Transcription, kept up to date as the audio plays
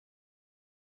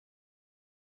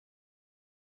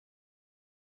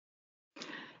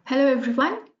Hello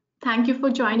everyone. Thank you for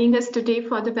joining us today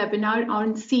for the webinar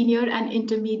on Senior and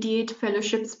Intermediate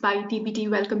Fellowships by DBT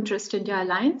Wellcome Trust India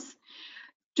Alliance.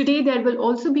 Today there will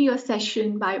also be a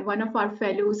session by one of our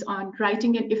fellows on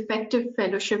writing an effective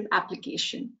fellowship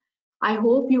application. I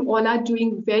hope you all are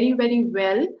doing very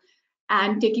well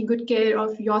and taking good care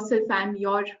of yourself and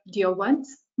your dear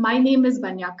ones. My name is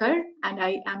Banyakar and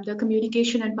I am the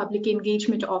Communication and Public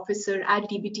Engagement Officer at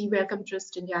DBT Wellcome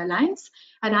Trust India Alliance,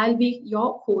 and I'll be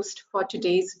your host for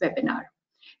today's webinar.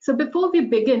 So before we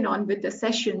begin on with the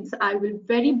sessions, I will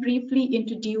very briefly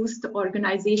introduce the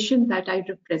organization that I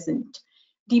represent.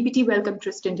 DBT Wellcome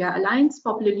Trust India Alliance,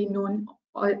 popularly known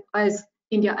as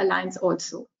India Alliance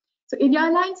also. So India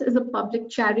Alliance is a public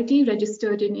charity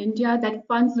registered in India that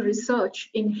funds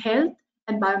research in health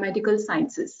and biomedical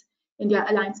sciences. India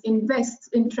Alliance invests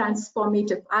in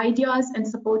transformative ideas and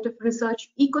supportive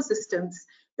research ecosystems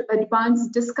to advance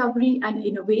discovery and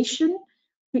innovation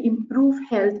to improve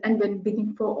health and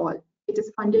well-being for all. It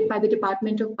is funded by the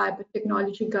Department of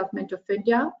Biotechnology, Government of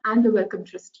India, and the Wellcome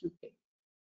Trust UK.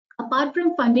 Apart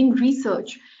from funding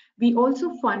research, we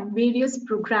also fund various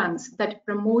programs that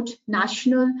promote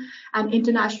national and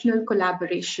international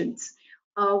collaborations.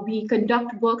 We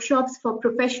conduct workshops for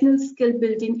professional skill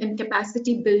building and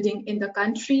capacity building in the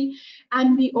country,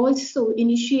 and we also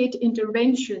initiate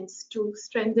interventions to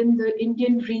strengthen the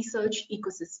Indian research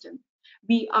ecosystem.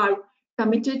 We are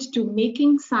committed to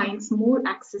making science more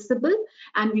accessible,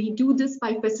 and we do this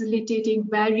by facilitating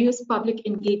various public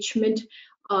engagement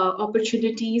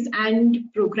opportunities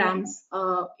and programs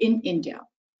in India.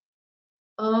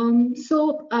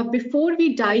 Before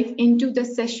we dive into the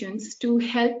sessions, to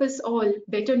help us all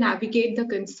better navigate the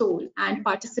console and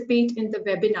participate in the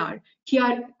webinar,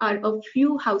 here are a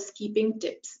few housekeeping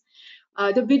tips.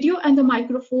 The video and the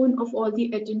microphone of all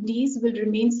the attendees will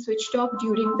remain switched off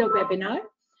during the webinar.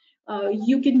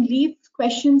 You can leave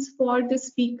questions for the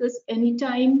speakers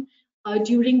anytime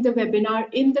during the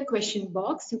webinar in the question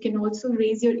box. You can also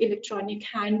raise your electronic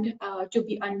hand to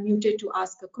be unmuted to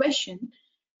ask a question.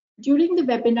 During the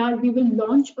webinar, we will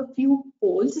launch a few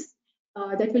polls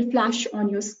that will flash on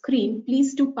your screen.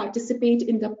 Please do participate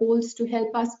in the polls to help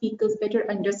our speakers better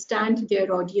understand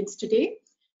their audience today.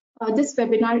 This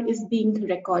webinar is being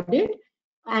recorded,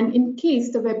 and in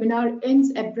case the webinar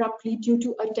ends abruptly due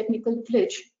to a technical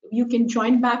glitch, you can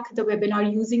join back the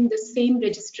webinar using the same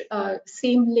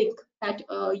link that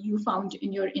you found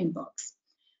in your inbox.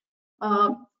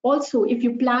 Also, if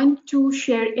you plan to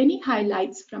share any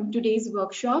highlights from today's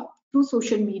workshop through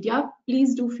social media,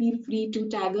 please do feel free to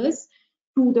tag us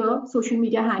through the social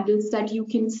media handles that you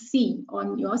can see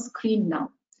on your screen now.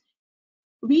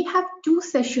 We have two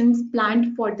sessions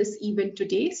planned for this event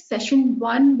today. Session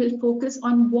 1 will focus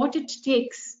on what it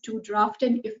takes to draft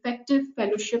an effective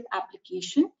fellowship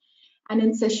application. And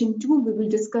in session 2, we will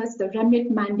discuss the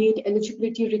remit, mandate,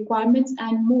 eligibility requirements,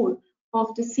 and more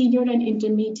of the senior and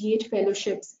intermediate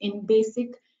fellowships in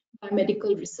basic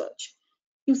biomedical research.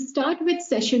 To start with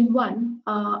session 1,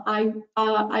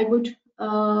 I would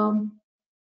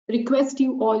request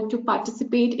you all to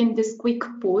participate in this quick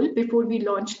poll before we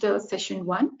launch the session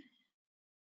 1.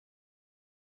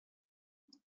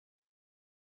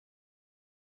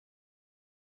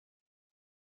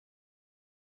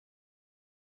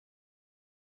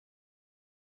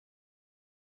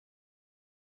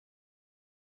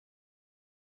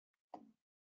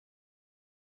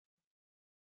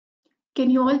 Can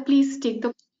you all please take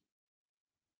the...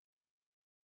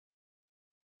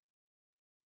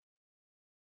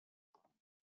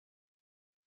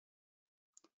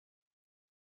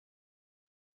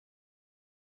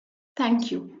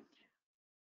 Thank you.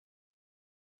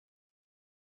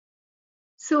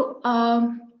 So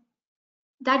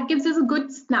that gives us a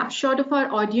good snapshot of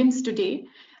our audience today.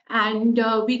 And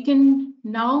we can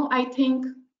now, I think,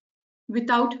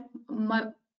 without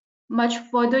much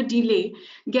further delay,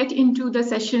 get into the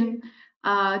session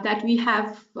that we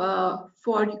have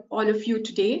for all of you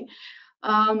today.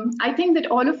 I think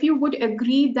that all of you would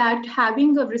agree that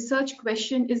having a research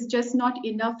question is just not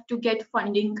enough to get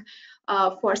funding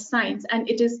for science, and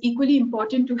it is equally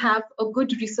important to have a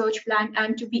good research plan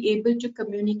and to be able to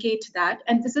communicate that.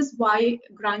 And this is why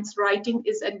grants writing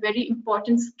is a very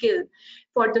important skill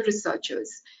for the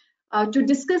researchers. To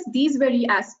discuss these very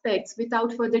aspects,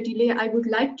 without further delay, I would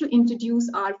like to introduce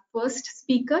our first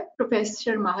speaker,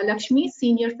 Professor Mahalakshmi,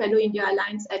 Senior Fellow India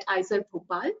Alliance at IISER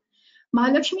Bhopal.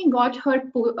 Mahalakshmi got her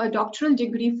doctoral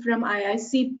degree from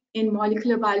IIC in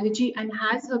molecular biology and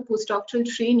has her postdoctoral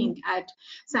training at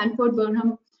Sanford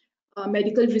Burnham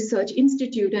Medical Research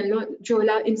Institute and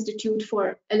Loyola Institute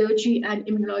for Allergy and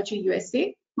Immunology,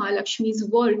 USA. Mahalakshmi's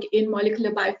work in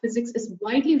molecular biophysics is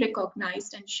widely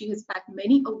recognized and she has bagged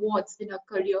many awards in her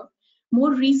career.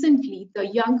 More recently, the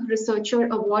Young Researcher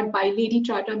Award by Lady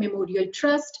Tata Memorial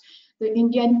Trust, the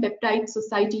Indian Peptide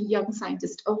Society Young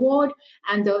Scientist Award,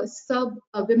 and the Sub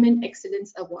Women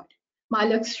Excellence Award.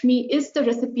 Mahalakshmi is the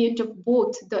recipient of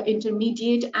both the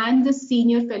Intermediate and the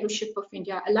Senior Fellowship of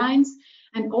India Alliance,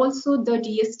 and also the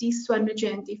DST Swarna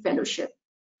Jayanti Fellowship.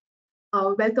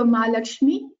 Welcome,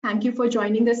 Mahalakshmi. Thank you for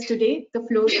joining us today. The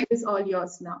floor is all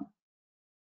yours now.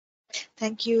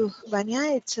 Thank you, Vanya.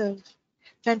 It's a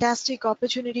fantastic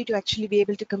opportunity to actually be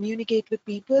able to communicate with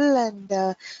people, and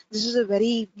this is a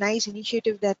very nice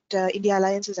initiative that India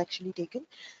Alliance has actually taken,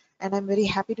 and I'm very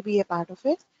happy to be a part of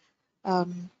it.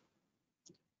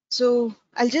 So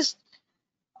I'll just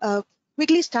uh,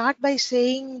 quickly start by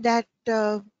saying that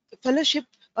fellowship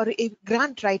or a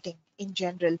grant writing in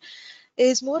general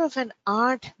is more of an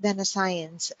art than a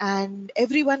science, and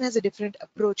everyone has a different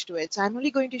approach to it. So I'm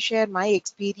only going to share my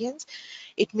experience.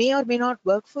 It may or may not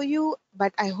work for you,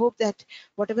 but I hope that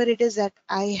whatever it is that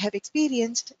I have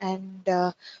experienced and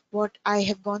what I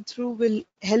have gone through will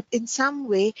help in some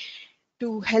way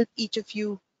to help each of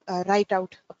you write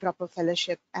out a proper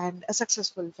fellowship and a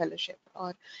successful fellowship,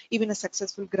 or even a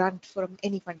successful grant from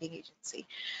any funding agency.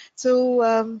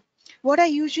 So what I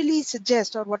usually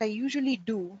suggest, or what I usually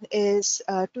do, is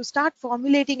to start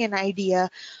formulating an idea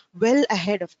well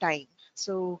ahead of time.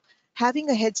 So having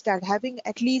a head start, having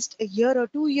at least a year or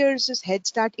 2 years head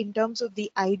start in terms of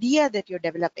the idea that you're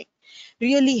developing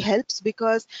really helps,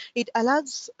 because it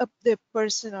allows the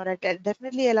person, or it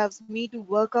definitely allows me, to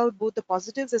work out both the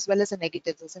positives as well as the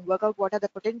negatives, and work out what are the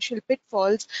potential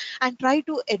pitfalls and try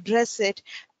to address it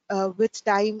with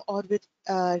time, or with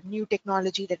new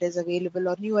technology that is available,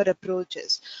 or newer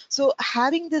approaches. So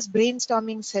having this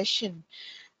brainstorming session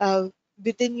uh,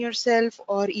 within yourself,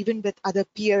 or even with other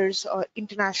peers, or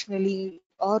internationally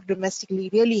or domestically,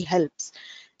 really helps.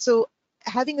 So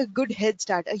having a good head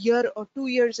start, a year or 2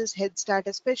 years as head start,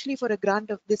 especially for a grant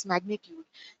of this magnitude,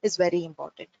 is very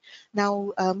important.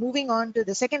 Now, moving on to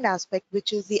the second aspect,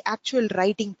 which is the actual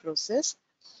writing process.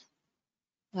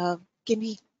 Can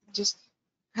we just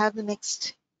have the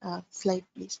next slide,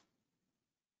 please?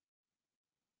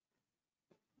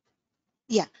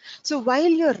 Yeah. So while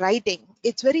you're writing,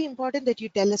 it's very important that you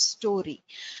tell a story,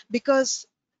 because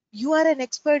you are an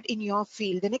expert in your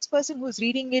field. The next person who's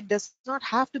reading it does not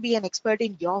have to be an expert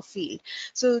in your field.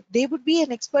 So they would be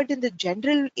an expert in the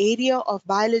general area of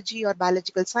biology, or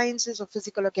biological sciences, or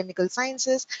physical or chemical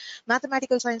sciences,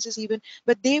 mathematical sciences even,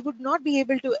 but they would not be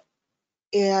able to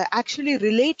actually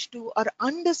relate to or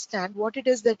understand what it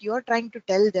is that you're trying to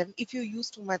tell them if you use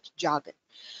too much jargon.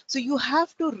 So you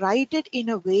have to write it in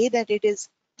a way that it is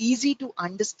easy to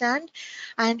understand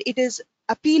and it is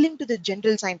appealing to the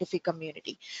general scientific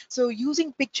community. So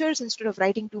using pictures instead of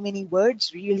writing too many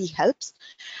words really helps,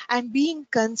 and being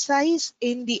concise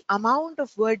in the amount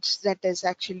of words that is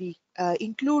actually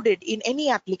included in any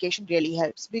application really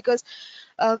helps, because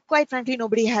quite frankly,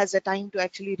 nobody has the time to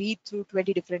actually read through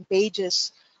 20 different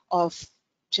pages of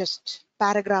just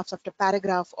paragraphs after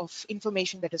paragraph of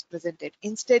information that is presented.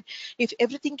 Instead, if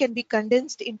everything can be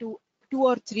condensed into 2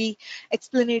 or 3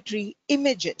 explanatory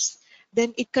images,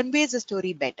 then it conveys the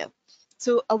story better.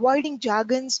 So avoiding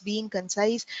jargons, being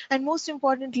concise, and most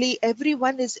importantly,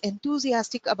 everyone is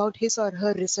enthusiastic about his or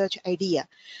her research idea.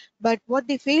 But what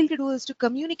they fail to do is to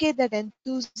communicate that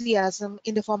enthusiasm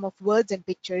in the form of words and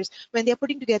pictures when they're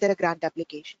putting together a grant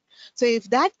application. So if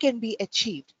that can be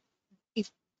achieved,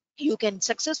 if you can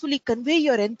successfully convey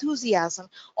your enthusiasm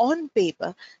on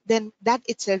paper, then that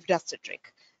itself does the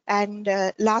trick. And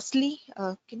lastly,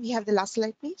 can we have the last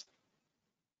slide, please?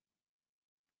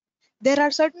 There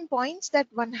are certain points that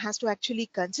one has to actually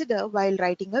consider while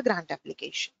writing a grant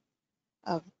application.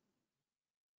 Um,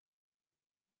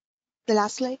 the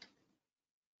last slide.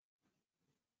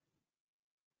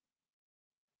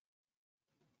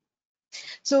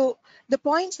 So the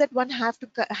points that one has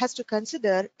to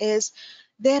consider is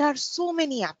there are so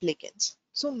many applicants,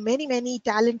 so many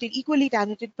talented, equally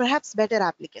talented, perhaps better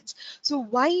applicants. So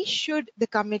why should the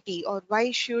committee, or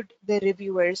why should the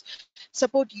reviewers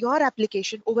support your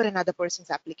application over another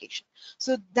person's application?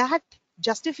 So that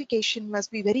justification must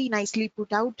be very nicely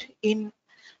put out in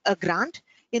a grant,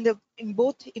 in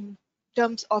both in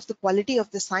terms of the quality of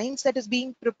the science that is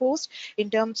being proposed, in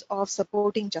terms of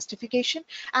supporting justification,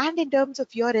 and in terms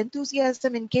of your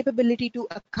enthusiasm and capability to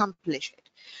accomplish it.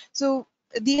 So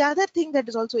the other thing that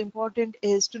is also important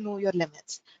is to know your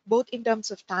limits, both in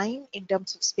terms of time, in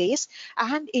terms of space,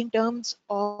 and in terms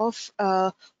of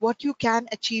what you can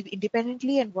achieve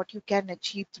independently and what you can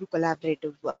achieve through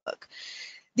collaborative work.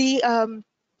 The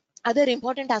Other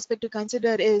important aspect to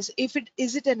consider is if it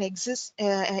is it an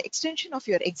extension of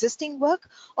your existing work,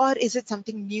 or is it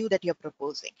something new that you're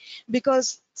proposing?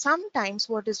 Because sometimes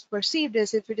what is perceived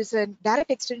is, if it is a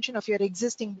direct extension of your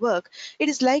existing work, it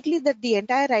is likely that the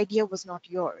entire idea was not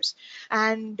yours,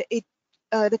 and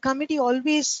the committee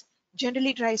always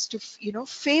generally tries to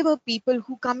favor people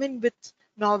who come in with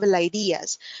novel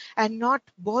ideas and not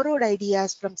borrowed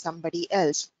ideas from somebody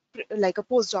else, like a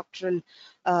postdoctoral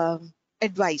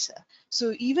advisor.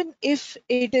 So even if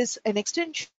it is an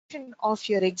extension of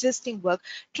your existing work,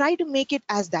 try to make it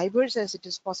as diverse as it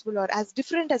is possible, or as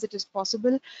different as it is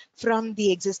possible from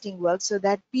the existing work, so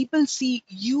that people see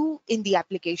you in the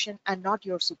application and not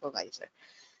your supervisor.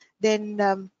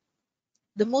 Then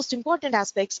the most important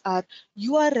aspects are,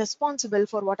 you are responsible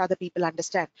for what other people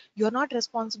understand. You are not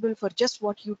responsible for just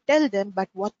what you tell them, but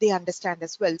what they understand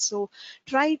as well. So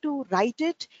try to write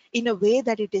it in a way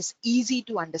that it is easy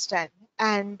to understand.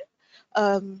 And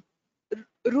um,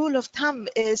 rule of thumb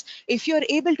is, if you're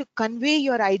able to convey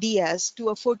your ideas to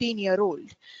a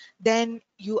 14-year-old, then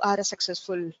you are a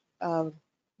successful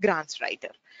grants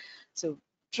writer. So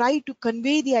try to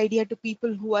convey the idea to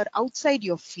people who are outside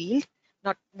your field,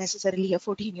 not necessarily a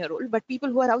 14-year-old, but people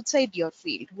who are outside your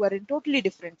field, who are in totally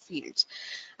different fields,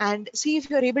 and see if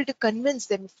you're able to convince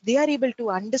them. If they are able to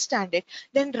understand it,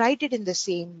 then write it in the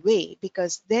same way,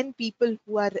 because then people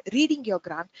who are reading your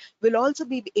grant will also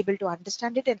be able to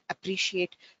understand it and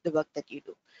appreciate the work that you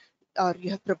do, or you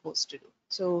have proposed to do.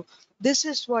 So this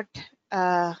is what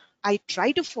I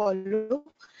try to follow.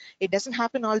 It doesn't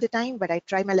happen all the time, but I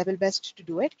try my level best to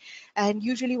do it. And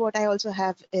usually what I also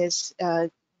have is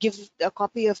give a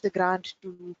copy of the grant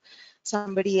to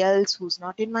somebody else who's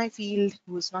not in my field,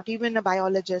 who's not even a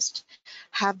biologist,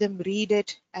 have them read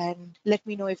it and let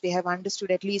me know if they have understood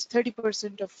at least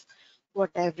 30% of what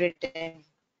I've written,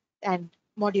 and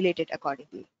modulate it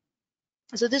accordingly.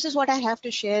 So this is what I have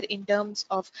to share in terms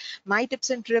of my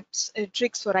tips and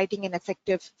tricks for writing an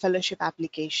effective fellowship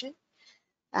application.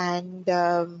 And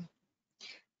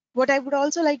what I would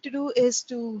also like to do is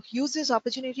to use this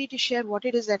opportunity to share what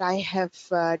it is that I have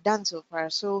done so far.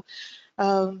 So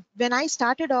when I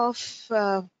started off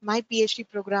my PhD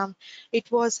program, it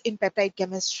was in peptide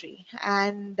chemistry.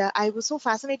 And I was so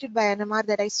fascinated by NMR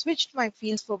that I switched my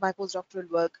fields for my postdoctoral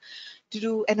work to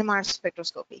do NMR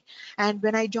spectroscopy. And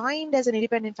when I joined as an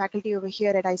independent faculty over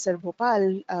here at ISER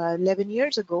Bhopal 11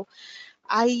 years ago,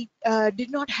 I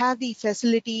did not have the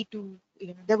facility to,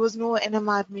 there was no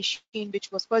NMR machine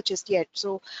which was purchased yet,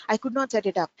 so I could not set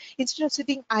it up. Instead of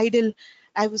sitting idle,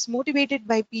 I was motivated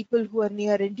by people who are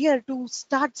near and dear to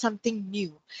start something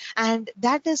new. And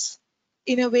that is,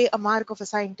 in a way, a mark of a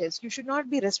scientist. You should not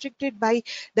be restricted by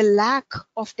the lack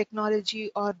of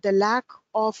technology or the lack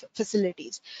of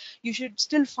facilities. You should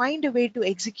still find a way to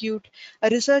execute a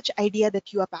research idea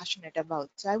that you are passionate about.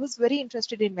 So I was very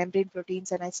interested in membrane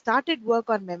proteins, and I started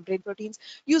work on membrane proteins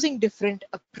using different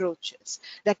approaches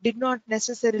that did not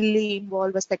necessarily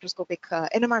involve a spectroscopic,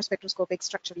 NMR spectroscopic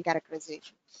structural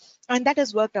characterization. And that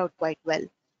has worked out quite well.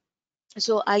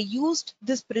 So I used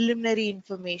this preliminary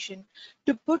information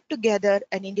to put together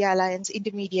an India Alliance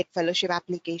Intermediate Fellowship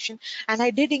application, and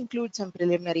I did include some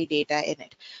preliminary data in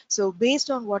it. So based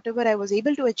on whatever I was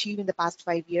able to achieve in the past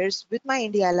 5 years with my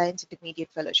India Alliance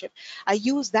Intermediate Fellowship, I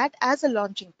used that as a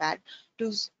launching pad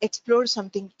to explore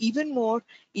something even more,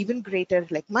 even greater,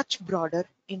 like much broader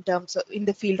in terms of in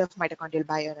the field of mitochondrial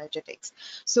bioenergetics.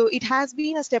 So it has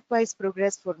been a stepwise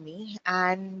progress for me,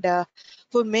 and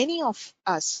for many of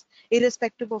us,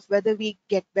 irrespective of whether we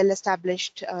get well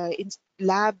established in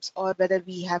labs or whether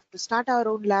we have to start our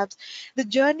own labs, the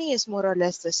journey is more or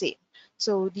less the same.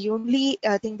 So the only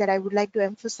thing that I would like to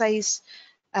emphasize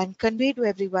and convey to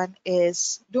everyone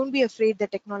is, don't be afraid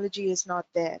that technology is not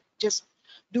there. Just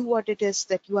do what it is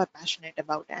that you are passionate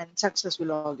about, and success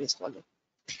will always follow.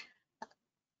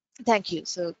 Thank you.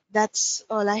 So that's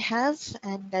all I have,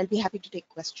 and I'll be happy to take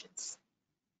questions.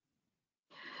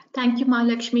 Thank you,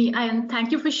 Mahalakshmi, and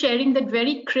thank you for sharing that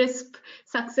very crisp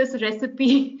success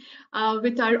recipe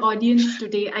with our audience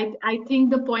today. I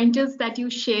think the pointers that you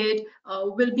shared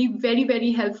will be very,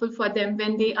 very helpful for them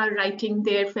when they are writing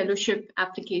their fellowship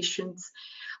applications.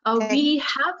 Thank We you.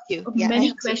 have Yeah, I hope so many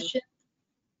too. questions.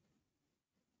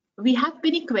 We have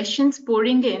many questions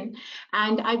pouring in,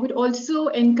 and I would also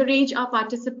encourage our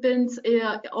participants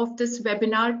of this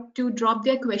webinar to drop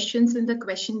their questions in the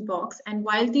question box. And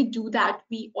while they do that,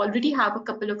 we already have a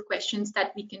couple of questions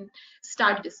that we can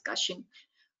start discussing.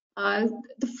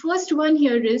 The first one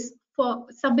here is, for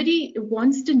somebody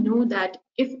wants to know that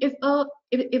if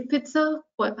it's a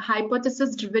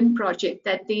hypothesis driven project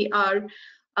that they are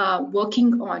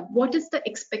working on? What is the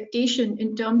expectation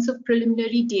in terms of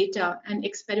preliminary data and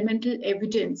experimental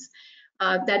evidence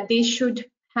that they should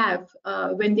have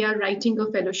when they are writing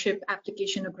a fellowship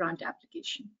application or grant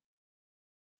application?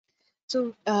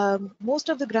 So most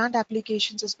of the grant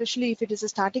applications, especially if it is a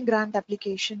starting grant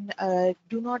application,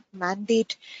 do not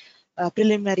mandate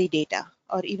preliminary data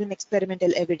or even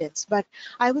experimental evidence. But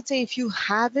I would say if you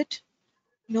have it,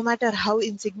 no matter how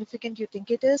insignificant you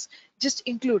think it is, just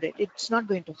include it. It's not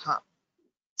going to harm.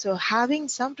 So having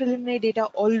some preliminary data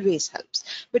always helps.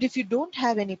 But if you don't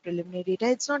have any preliminary data,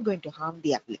 it's not going to harm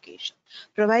the application,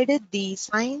 provided the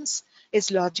science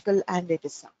is logical and it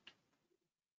is sound.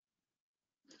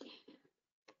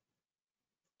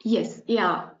 Yes,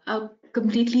 yeah, I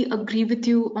completely agree with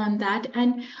you on that.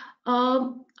 And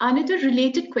another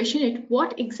related question is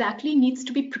what exactly needs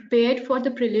to be prepared for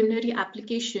the preliminary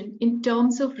application in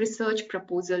terms of research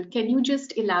proposal? Can you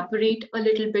just elaborate a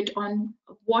little bit on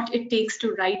what it takes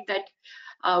to write that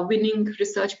winning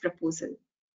research proposal?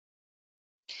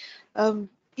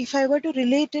 If I were to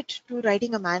relate it to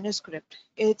writing a manuscript,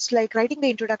 it's like writing the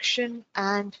introduction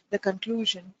and the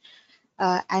conclusion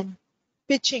and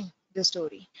pitching the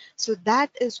story. So that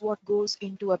is what goes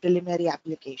into a preliminary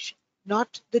application,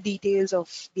 not the details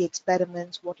of the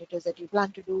experiments, what it is that you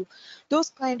plan to do. Those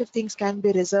kind of things can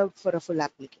be reserved for a full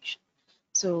application.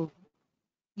 So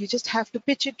you just have to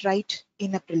pitch it right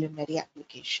in a preliminary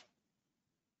application.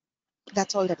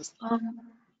 That's all that is. Um,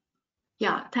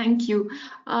 Yeah, thank you.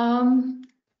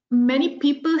 Many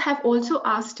people have also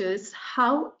asked us,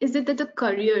 how is it that the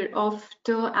career of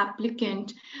the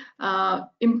applicant,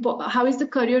 how is the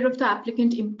career of the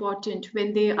applicant important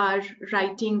when they are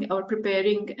writing or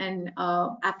preparing an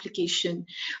application?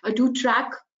 To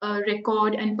track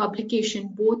record and publication,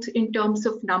 both in terms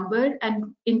of number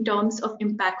and in terms of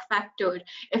impact factor,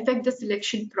 affect the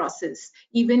selection process,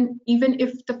 even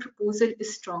if the proposal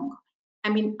is strong. I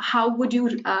mean, how would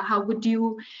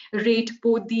you rate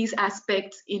both these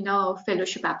aspects in a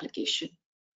fellowship application?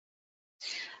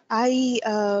 I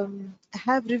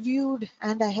have reviewed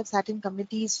and I have sat in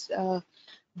committees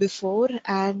before,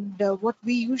 and what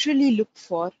we usually look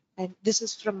for, and this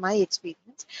is from my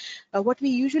experience, what we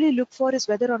usually look for is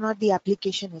whether or not the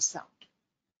application is sound.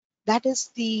 That is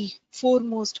the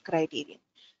foremost criterion.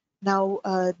 Now,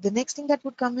 the next thing that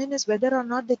would come in is whether or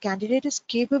not the candidate is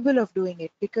capable of doing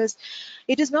it, because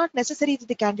it is not necessary that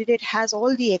the candidate has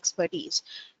all the expertise.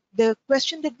 The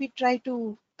question that we try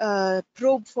to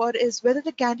probe for is whether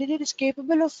the candidate is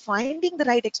capable of finding the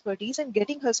right expertise and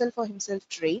getting herself or himself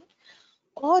trained,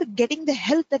 or getting the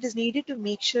help that is needed to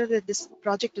make sure that this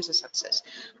project is a success.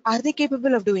 Are they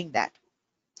capable of doing that?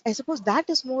 I suppose that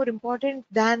is more important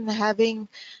than having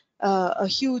a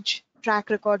huge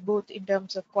track record, both in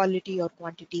terms of quality or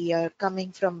quantity,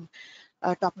 coming from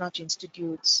top-notch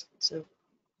institutes. So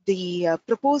the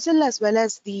proposal as well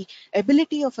as the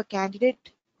ability of a candidate,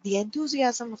 the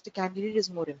enthusiasm of the candidate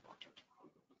is more important.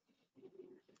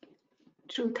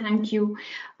 True, thank you.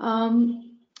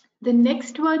 The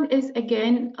next one is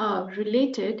again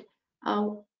related. Uh,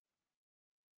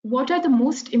 what are the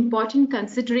most important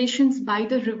considerations by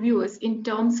the reviewers in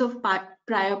terms of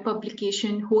prior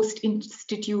publication, host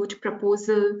institute,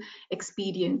 proposal,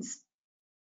 experience?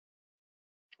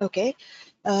 Okay.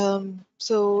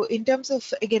 So in terms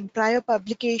of, again, prior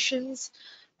publications,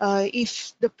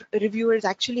 if the reviewers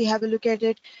actually have a look at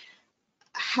it,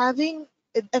 having,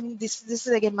 I mean, this is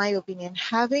again my opinion,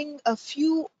 having a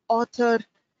few author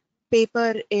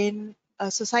paper in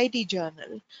a society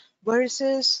journal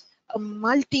versus a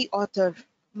multi-author,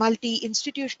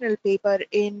 multi-institutional paper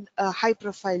in a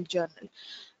high-profile journal.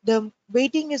 The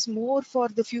weighting is more for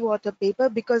the few author paper,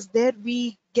 because there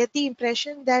we get the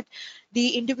impression that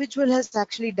the individual has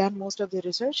actually done most of the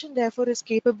research and therefore is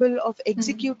capable of Mhm.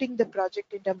 executing the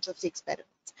project in terms of the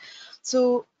experiments.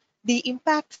 So the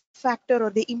impact factor or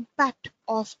the impact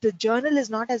of the journal is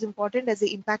not as important as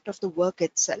the impact of the work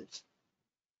itself.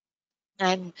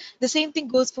 And the same thing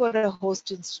goes for a host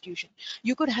institution.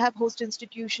 You could have host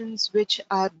institutions which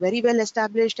are very well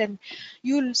established, and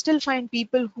you'll still find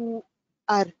people who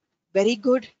are very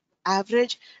good,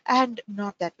 average, and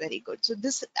not that very good. So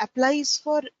this applies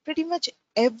for pretty much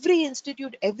every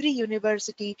institute, every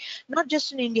university, not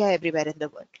just in India, everywhere in the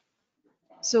world.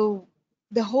 So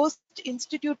the host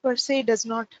institute per se does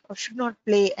not or should not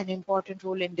play an important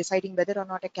role in deciding whether or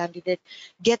not a candidate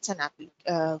gets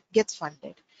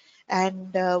funded.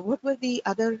 And what were the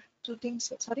other two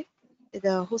things? Sorry,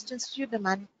 the host institute,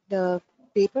 the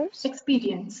papers,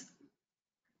 Experience.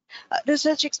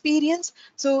 research experience.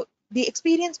 So the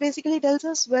experience basically tells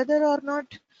us whether or not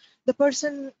the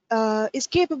person is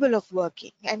capable of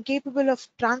working and capable of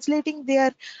translating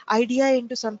their idea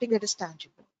into something that is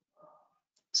tangible.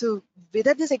 So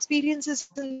whether this experience is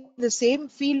in the same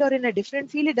field or in a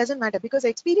different field, it doesn't matter, because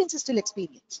experience is still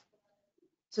experience.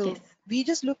 So Yes. we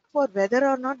just look for whether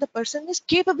or not the person is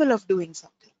capable of doing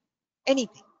something,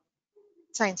 anything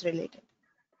science related.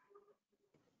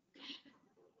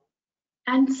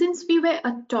 And since we were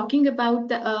talking about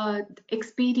the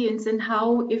experience and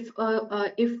how if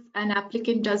an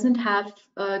applicant doesn't have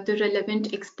the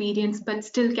relevant experience but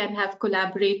still can have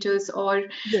collaborators or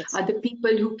Yes. the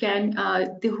people who can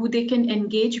who they can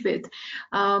engage with,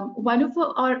 one of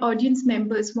our audience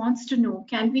members wants to know: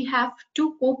 can we have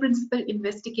two co-principal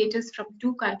investigators from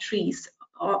two countries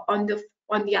on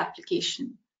the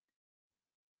application?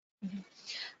 Mhm.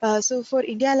 So for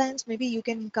India Alliance, maybe you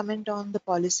can comment on the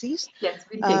policies. Yes,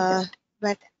 we'll take Uh, that.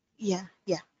 but yeah,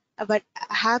 yeah. But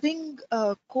having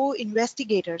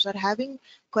co-investigators or having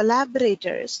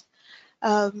collaborators,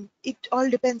 it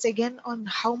all depends again on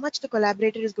how much the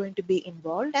collaborator is going to be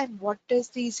involved and what is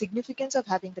the significance of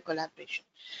having the collaboration.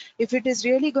 If it is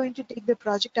really going to take the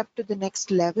project up to the next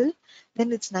level,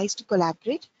 then it's nice to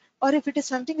collaborate. Or if it is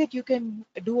something that you can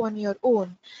do on your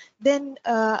own, then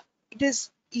it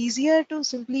is easier to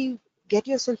simply get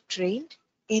yourself trained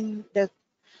in the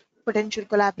potential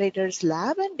collaborators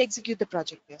lab and execute the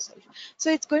project yourself.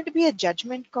 So it's going to be a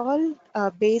judgment call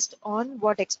based on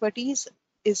what expertise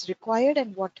is required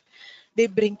and what they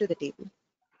bring to the table.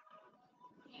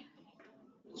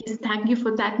 Yes, thank you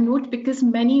for that note, because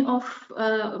many of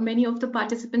the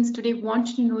participants today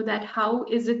want to know that how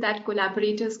is it that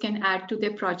collaborators can add to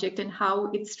their project and how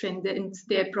it strengthens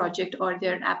their project or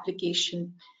their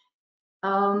application.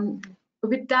 Um, Mhm.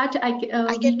 with that, I can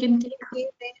we can take, say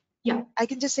that yeah. I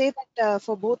can just say that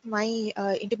for both my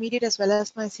intermediate as well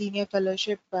as my senior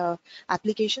fellowship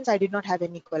applications, I did not have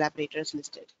any collaborators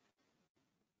listed.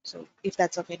 So if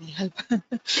that's of any help,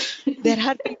 there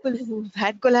are people who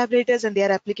had collaborators and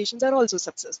their applications are also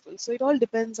successful. So it all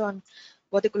depends on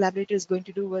what the collaborator is going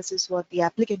to do versus what the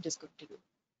applicant is going to do.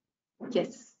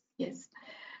 Yes, yes.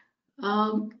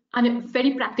 And a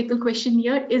very practical question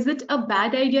here: is it a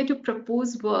bad idea to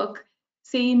propose work,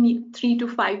 say in 3 to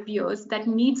 5 years, that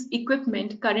needs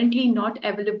equipment currently not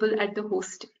available at the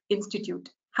host institute?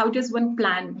 How does one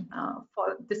plan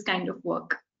for this kind of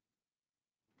work?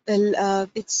 Well,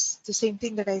 it's the same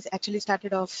thing that I actually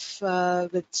started off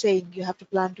with saying. You have to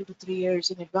plan 2 to 3 years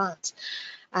in advance.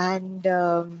 And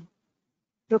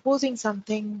proposing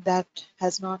something that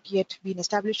has not yet been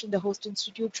established in the host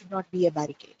institute should not be a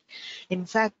barricade. In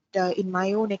fact, in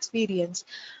my own experience,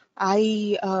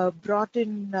 I brought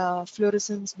in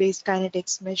fluorescence-based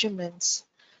kinetics measurements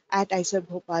at ISER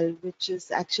Bhopal, which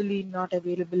is actually not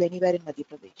available anywhere in Madhya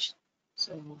Pradesh.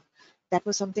 So that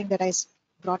was something that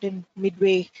brought in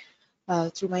midway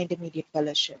through my intermediate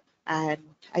fellowship, and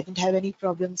I didn't have any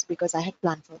problems because I had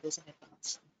planned for this in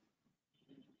advance.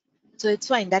 So it's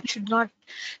fine. That should not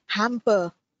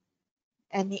hamper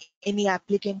any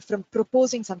applicant from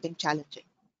proposing something challenging.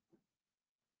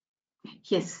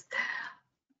 Yes,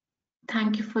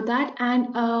 thank you for that.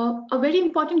 And a very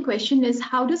important question is: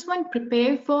 how does one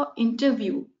prepare for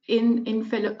interview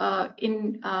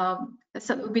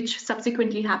which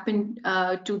subsequently happen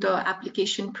to the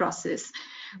application process?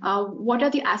 What are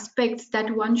the aspects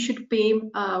that one should pay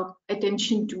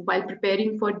attention to while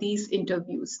preparing for these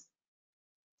interviews?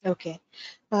 Okay.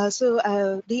 So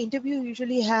the interview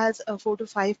usually has a 4 to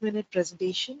 5 minute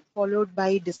presentation followed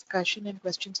by discussion and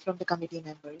questions from the committee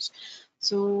members.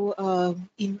 So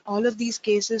in all of these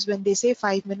cases, when they say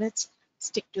 5 minutes,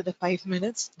 stick to the 5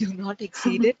 minutes. Do not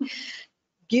exceed it.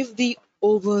 Give the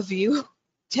overview,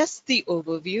 just the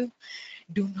overview.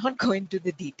 Do not go into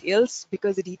the details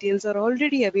because the details are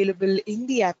already available in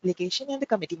the application and the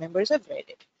committee members have read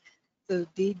it. So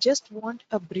they just want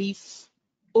a brief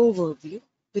overview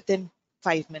within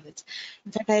 5 minutes.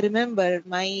 In fact, I remember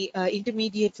my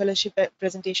intermediate fellowship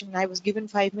presentation, I was given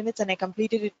 5 minutes and I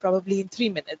completed it probably in 3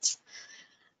 minutes.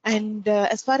 And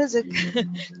as far as a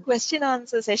question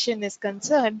answer session is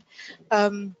concerned,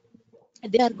 um,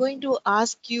 they are going to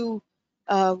ask you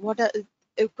what are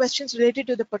questions related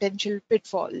to the potential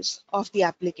pitfalls of the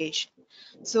application.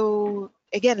 So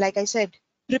again, like I said,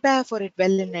 prepare for it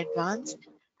well in advance.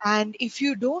 And if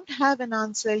you don't have an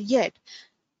answer yet,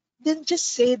 then just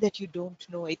say that you don't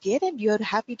know it yet and you're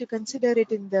happy to consider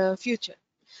it in the future.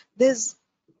 There's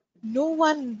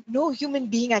no human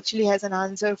being actually has an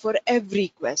answer for every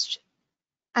question.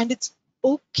 And it's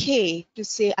okay to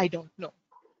say, I don't know.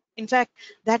 In fact,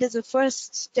 that is the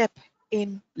first step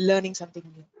in learning something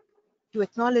new, to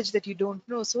acknowledge that you don't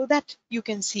know so that you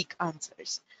can seek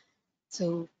answers.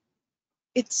 So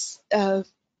it's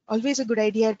always a good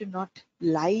idea to not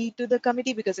lie to the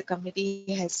committee, because the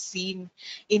committee has seen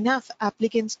enough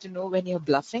applicants to know when you're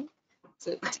bluffing.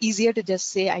 So it's easier to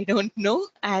just say, I don't know,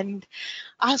 and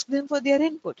ask them for their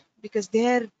input, because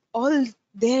they're all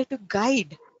there to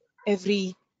guide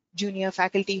every junior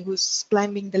faculty who's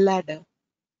climbing the ladder.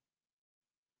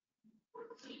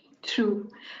 True.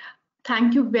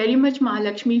 Thank you very much,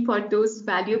 Mahalakshmi, for those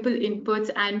valuable inputs,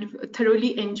 and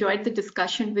thoroughly enjoyed the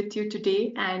discussion with you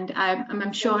today. And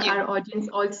I'm sure Thank you. our audience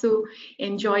also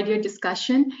enjoyed your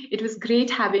discussion. It was great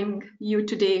having you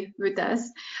today with us.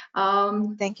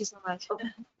 Um, Thank you so much.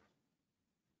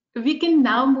 we can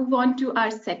now move on to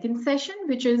our second session,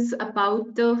 which is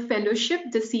about the fellowship,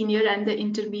 the senior and the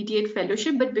intermediate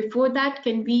fellowship. But before that,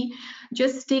 can we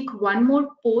just take one more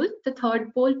poll, the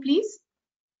third poll, please?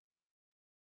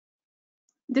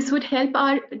 This would help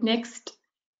our next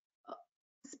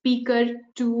speaker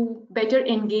to better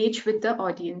engage with the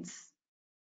audience.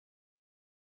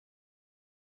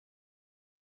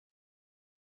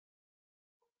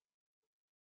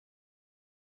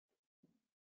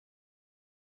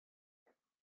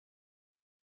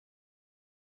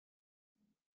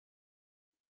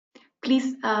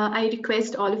 Please, I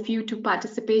request all of you to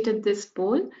participate in this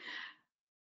poll.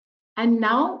 And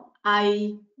now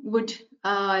I would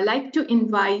like to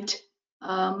invite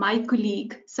my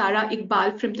colleague Sara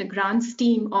Iqbal from the grants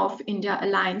team of India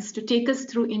Alliance to take us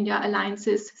through India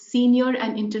Alliance's senior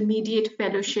and intermediate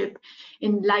fellowship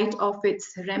in light of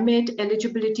its remit,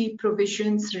 eligibility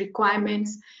provisions,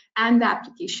 requirements, and the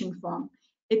application form.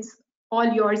 It's all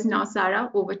yours now,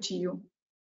 Sara. Over to you.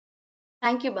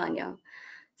 Thank you, Banya.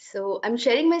 So I'm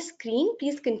sharing my screen.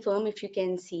 Please confirm if you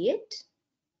can see it.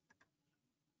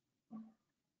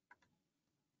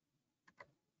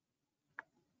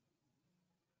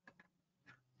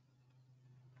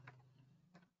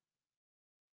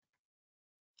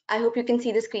 I hope you can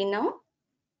see the screen now.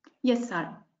 Yes,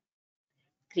 Sara.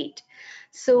 Great.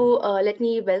 So let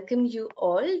me welcome you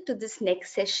all to this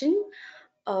next session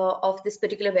of this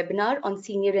particular webinar on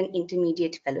senior and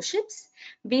intermediate fellowships.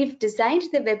 We've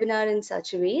designed the webinar in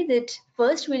such a way that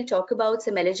first we'll talk about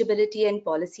some eligibility and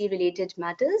policy related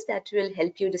matters that will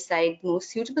help you decide the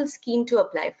most suitable scheme to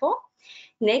apply for.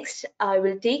 Next, I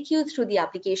will take you through the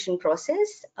application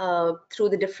process, through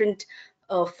the different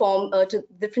to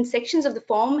different sections of the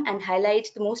form, and highlight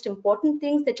the most important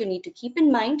things that you need to keep in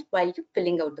mind while you're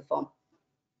filling out the form.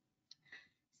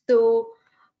 So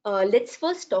let's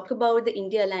first talk about the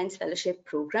India Alliance Fellowship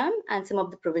Program and some of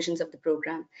the provisions of the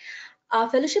program. Our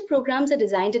fellowship programs are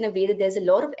designed in a way that there's a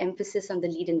lot of emphasis on the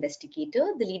lead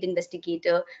investigator. The lead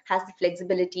investigator has the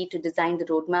flexibility to design the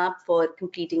roadmap for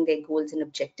completing their goals and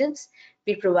objectives.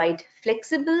 We provide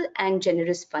flexible and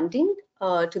generous funding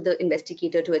to the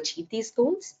investigator to achieve these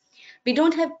goals. We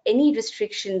don't have any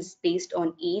restrictions based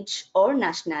on age or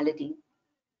nationality.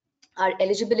 Our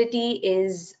eligibility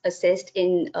is assessed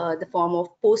in the form of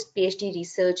post-PhD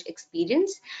research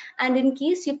experience. And in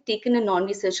case you've taken a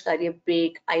non-research career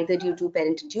break, either due to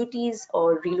parental duties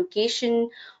or relocation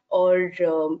or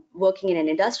working in an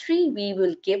industry, we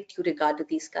will give due regard to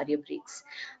these career breaks.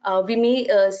 We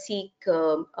may seek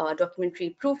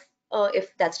documentary proof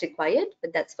if that's required,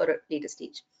 but that's for a later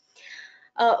stage.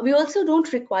 We also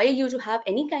don't require you to have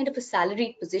any kind of a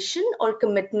salaried position or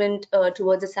commitment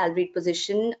towards a salaried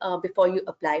position before you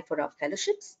apply for our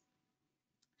fellowships.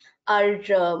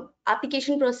 Our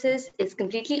application process is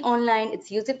completely online.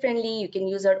 It's user-friendly. You can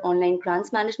use our online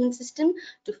grants management system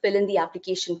to fill in the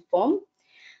application form.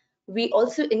 We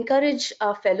also encourage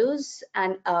our fellows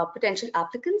and potential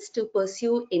applicants to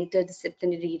pursue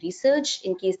interdisciplinary research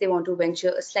in case they want to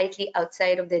venture slightly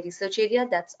outside of their research area.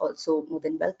 That's also more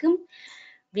than welcome.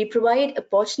 We provide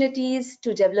opportunities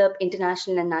to develop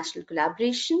international and national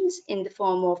collaborations in the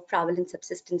form of travel and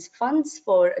subsistence funds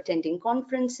for attending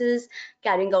conferences,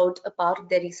 carrying out a part of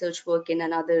their research work in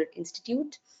another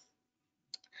institute.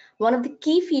 One of the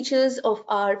key features of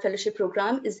our fellowship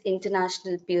program is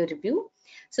international peer review.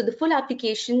 So the full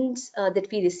applications that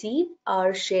we receive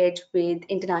are shared with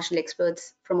international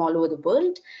experts from all over the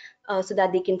world so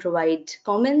that they can provide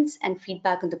comments and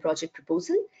feedback on the project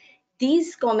proposal.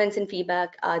 These comments and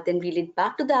feedback are then relayed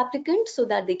back to the applicant so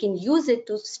that they can use it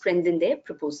to strengthen their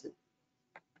proposal.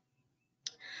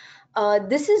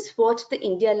 This is what the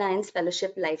India Alliance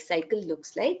Fellowship life cycle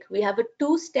looks like. We have a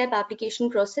two-step application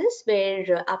process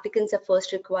where applicants are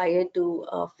first required to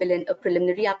fill in a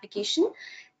preliminary application.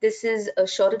 This is a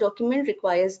shorter document,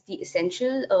 requires the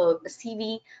essential a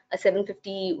CV, a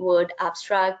 750-word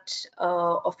abstract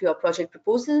of your project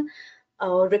proposal,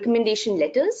 recommendation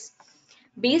letters.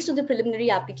 Based on the preliminary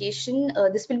application,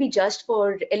 this will be judged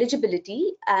for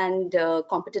eligibility and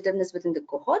competitiveness within the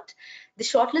cohort. The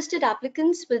shortlisted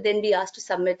applicants will then be asked to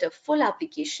submit a full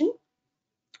application,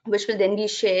 which will then be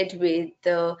shared with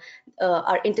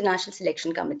our international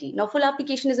selection committee. Now, full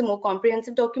application is a more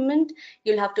comprehensive document.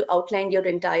 You'll have to outline your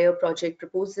entire project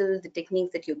proposal, the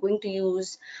techniques that you're going to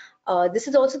use. This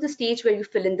is also the stage where you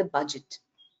fill in the budget.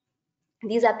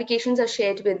 These applications are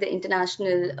shared with the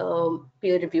international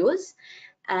peer reviewers,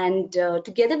 and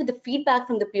together with the feedback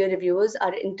from the peer reviewers,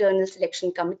 our internal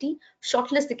selection committee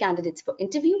shortlist the candidates for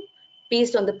interview.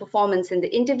 Based on the performance in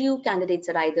the interview, candidates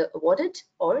are either awarded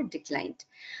or declined.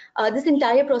 This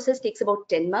entire process takes about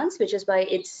 10 months, which is why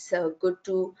it's good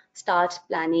to start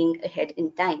planning ahead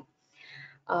in time.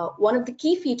 One of the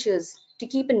key features to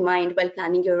keep in mind while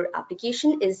planning your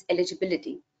application is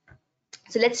eligibility.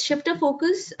 So let's shift our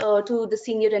focus to the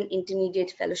senior and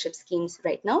intermediate fellowship schemes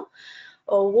right now.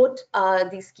 What are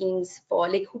these schemes for?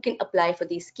 Like, who can apply for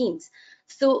these schemes?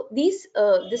 So this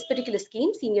particular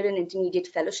scheme, Senior and Intermediate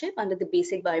Fellowship under the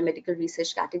Basic Biomedical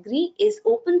Research category, is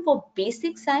open for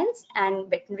basic science and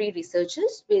veterinary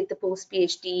researchers with the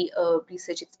post-PhD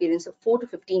research experience of 4 to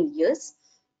 15 years.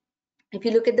 If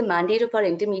you look at the mandate of our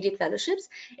intermediate fellowships,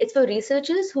 it's for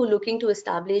researchers who are looking to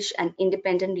establish an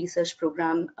independent research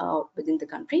program within the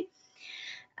country.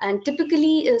 And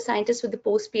typically, scientists with the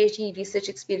post-PhD research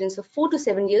experience of 4 to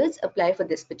 7 years apply for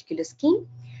this particular scheme.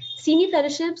 Senior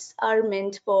fellowships are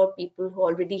meant for people who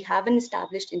already have an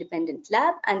established independent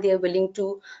lab and they are willing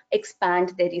to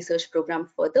expand their research program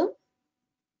further.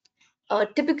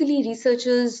 Typically,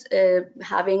 researchers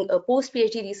having a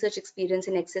post-PhD research experience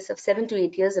in excess of 7 to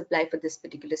 8 years apply for this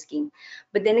particular scheme.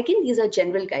 But then again, these are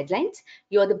general guidelines.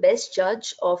 You're the best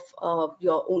judge of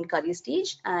your own career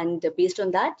stage, and based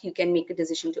on that, you can make a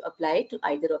decision to apply to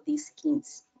either of these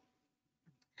schemes.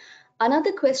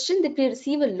 Another question that we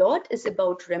receive a lot is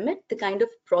about remit, the kind of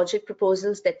project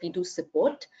proposals that we do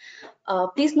support.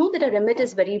 Please note that our remit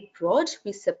is very broad.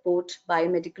 We support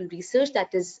biomedical research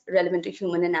that is relevant to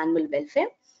human and animal welfare.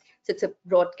 So it's a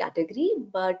broad category,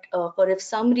 but for if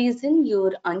some reason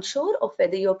you're unsure of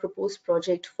whether your proposed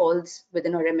project falls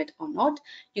within our remit or not,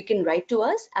 you can write to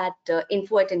us at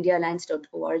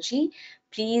info@indiaalliance.org.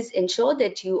 Please ensure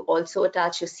that you also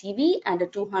attach your CV and a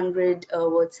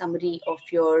 200-word summary of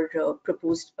your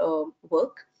proposed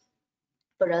work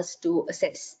for us to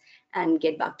assess and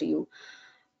get back to you.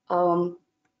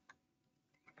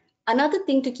 Another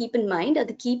thing to keep in mind are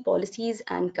the key policies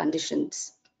and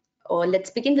conditions. Let's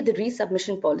begin with the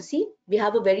resubmission policy. We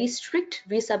have a very strict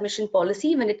resubmission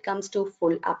policy when it comes to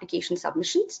full application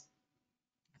submissions.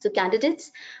 So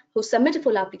candidates who submit a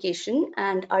full application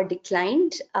and are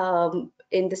declined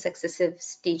in the successive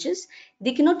stages,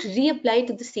 they cannot reapply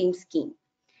to the same scheme.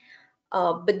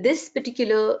 But this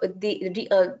particular,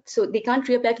 so they can't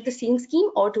reapply to the same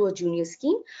scheme or to a junior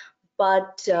scheme.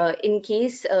 But in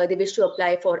case they wish to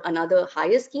apply for another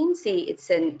higher scheme, say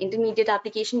it's an intermediate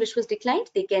application which was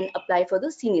declined, they can apply for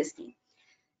the senior scheme.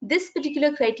 This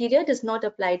particular criteria does not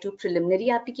apply to preliminary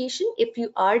application. If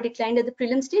you are declined at the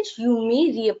prelim stage, you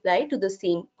may reapply to the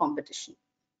same competition.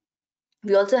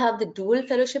 We also have the dual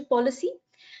fellowship policy.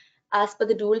 As per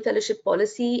the dual fellowship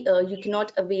policy, you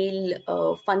cannot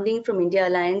avail funding from India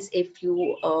Alliance if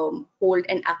you hold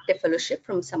an active fellowship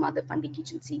from some other funding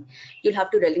agency. You'll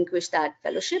have to relinquish that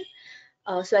fellowship.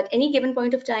 So at any given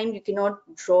point of time, you cannot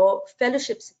draw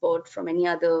fellowship support from any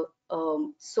other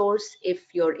source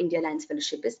if your India Alliance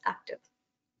fellowship is active.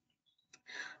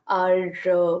 Our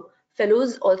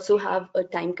fellows also have a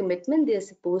time commitment. They're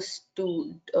supposed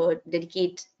to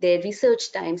dedicate their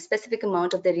research time, specific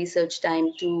amount of their research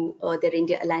time to their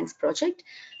India Alliance project.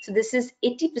 So this is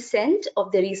 80%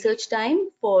 of the research time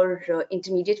for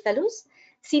intermediate fellows.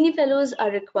 Senior fellows are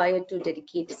required to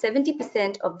dedicate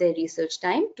 70% of their research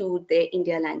time to their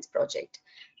India Alliance project.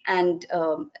 And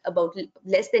about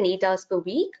less than 8 hours per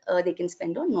week, they can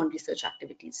spend on non-research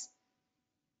activities.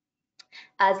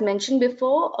 As mentioned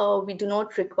before, we do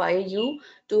not require you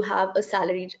to have a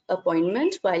salaried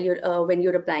appointment while you're when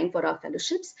you're applying for our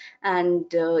fellowships, and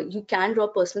you can draw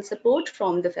personal support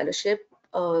from the fellowship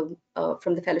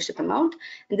amount.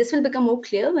 And this will become more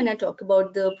clear when I talk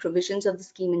about the provisions of the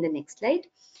scheme in the next slide.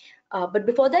 But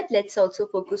before that, let's also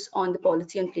focus on the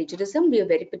policy on plagiarism. We are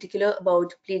very particular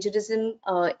about plagiarism,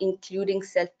 including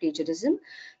self-plagiarism.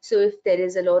 So if there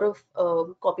is a lot of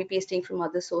copy pasting from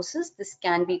other sources, this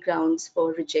can be grounds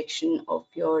for rejection of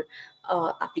your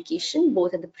application,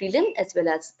 both at the prelim as well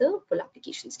as the full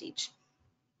application stage.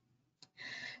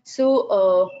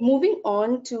 So moving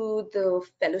on to the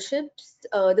fellowships,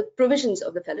 the provisions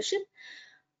of the fellowship.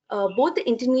 Both the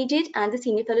intermediate and the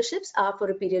senior fellowships are for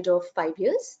a period of 5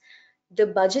 years. The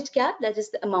budget cap, that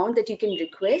is the amount that you can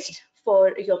request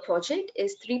for your project,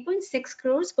 is 3.6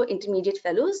 crores for intermediate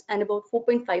fellows and about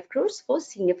 4.5 crores for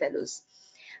senior fellows.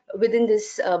 Within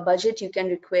this budget, you can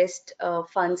request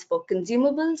funds for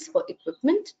consumables, for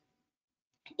equipment.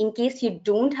 In case you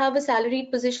don't have a salaried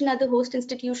position at the host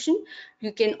institution,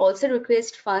 you can also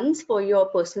request funds for your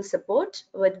personal support.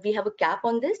 But we have a cap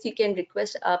on this. You can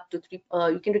request up to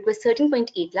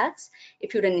 13.8 lakhs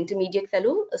if you're an intermediate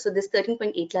fellow. So this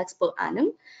 13.8 lakhs per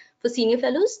annum. For senior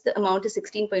fellows, the amount is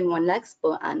 16.1 lakhs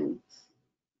per annum.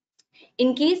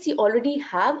 In case you already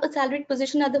have a salaried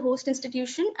position at the host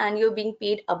institution and you're being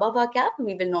paid above our cap,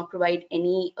 we will not provide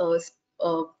any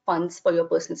funds for your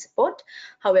personal support.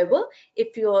 However,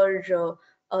 if your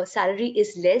salary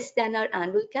is less than our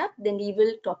annual cap, then we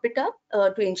will top it up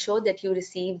to ensure that you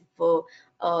receive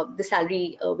the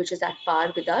salary which is at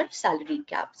par with our salary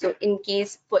cap. So in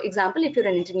case, for example, if you're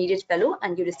an intermediate fellow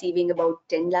and you're receiving about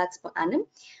 10 lakhs per annum,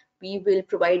 we will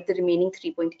provide the remaining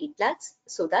 3.8 lakhs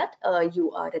so that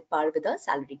you are at par with our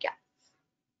salary cap.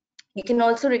 You can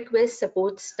also request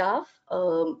support staff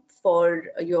for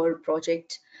your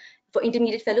project. For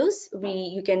intermediate fellows,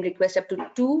 you can request up to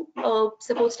 2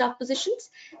 support staff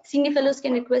positions. Senior fellows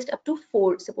can request up to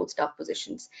 4 support staff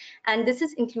positions. And this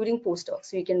is including postdocs.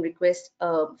 So you can request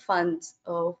funds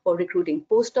for recruiting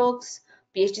postdocs,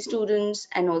 PhD students,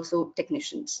 and also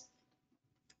technicians.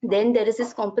 Then there is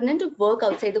this component of work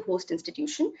outside the host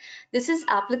institution. This is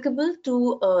applicable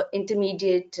to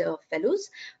intermediate fellows.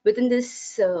 Within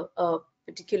this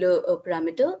particular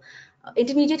parameter,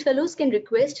 intermediate fellows can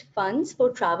request funds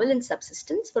for travel and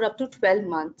subsistence for up to 12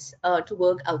 months to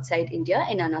work outside India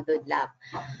in another lab.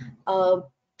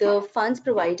 The funds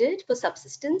provided for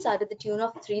subsistence are at the tune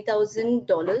of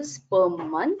 $3,000 per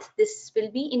month. This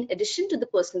will be in addition to the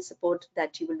personal support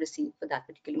that you will receive for that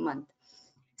particular month.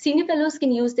 Senior fellows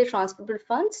can use their transferable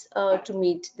funds to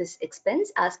meet this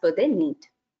expense as per their need.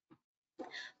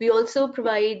 We also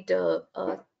provide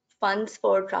funds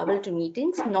for travel to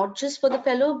meetings, not just for the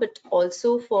fellow, but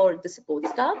also for the support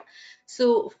staff.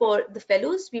 So for the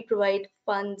fellows, we provide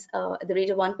funds at the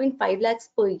rate of 1.5 lakhs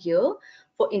per year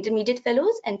for intermediate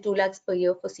fellows and 2 lakhs per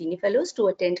year for senior fellows to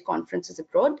attend conferences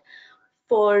abroad.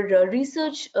 For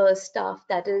research staff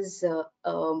that is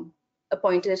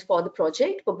appointed for the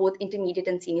project, for both intermediate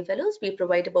and senior fellows, we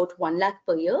provide about 1 lakh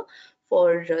per year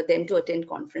for them to attend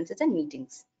conferences and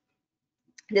meetings.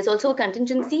 There's also a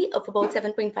contingency of about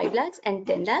 7.5 lakhs and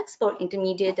 10 lakhs for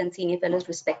intermediate and senior fellows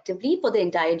respectively for the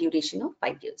entire duration of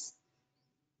 5 years.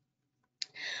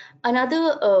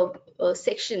 Another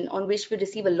section on which we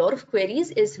receive a lot of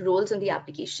queries is roles on the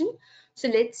application. So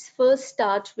let's first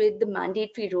start with the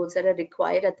mandatory roles that are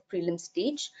required at the prelim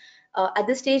stage. At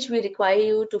this stage, we require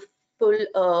you to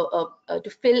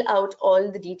fill out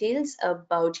all the details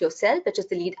about yourself, which is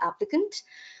the lead applicant.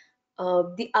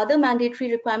 The other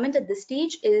mandatory requirement at this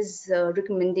stage is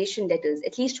recommendation letters.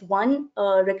 At least one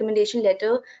recommendation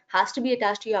letter has to be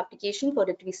attached to your application for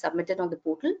it to be submitted on the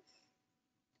portal.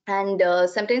 And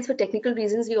sometimes for technical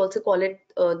reasons, we also call it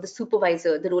the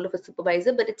supervisor, the role of a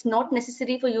supervisor, but it's not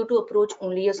necessary for you to approach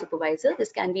only a supervisor.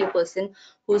 This can be a person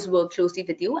who's worked closely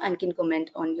with you and can comment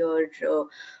on your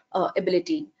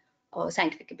ability,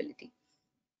 scientific ability.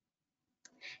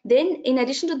 Then in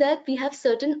addition to that, we have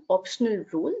certain optional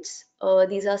roles.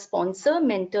 These are sponsor,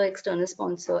 mentor, external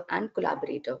sponsor, and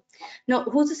collaborator. Now,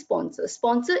 who's a sponsor?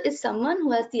 Sponsor is someone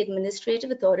who has the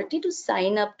administrative authority to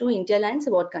sign up to India Alliance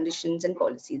award conditions and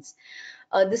policies.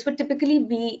 This would typically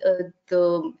be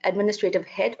the administrative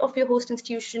head of your host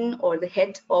institution or the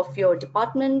head of your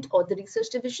department or the research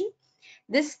division.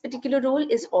 This particular role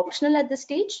is optional at this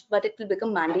stage, but it will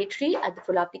become mandatory at the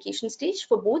full application stage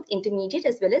for both intermediate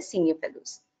as well as senior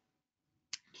fellows.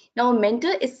 Now, a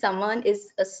mentor is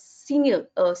a senior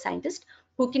scientist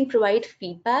who can provide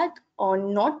feedback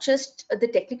on not just the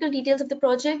technical details of the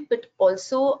project, but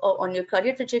also on your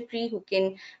career trajectory, who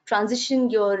can transition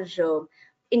your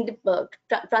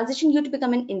transition you to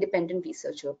become an independent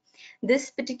researcher.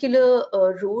 This particular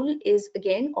role is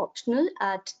again optional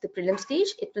at the prelim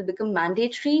stage. It will become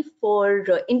mandatory for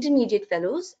intermediate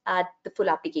fellows at the full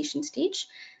application stage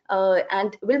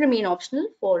and will remain optional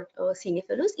for senior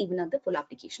fellows even at the full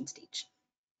application stage.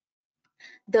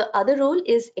 The other role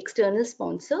is external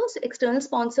sponsor. So external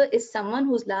sponsor is someone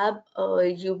whose lab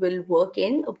you will work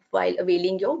in while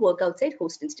availing your work outside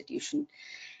host institution.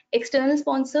 External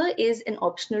sponsor is an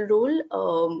optional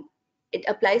role it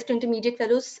applies to intermediate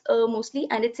fellows mostly,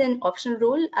 and it's an optional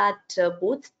role at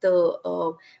both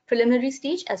the preliminary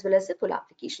stage as well as the full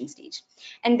application stage.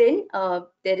 And then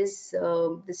there is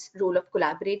this role of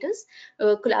collaborators.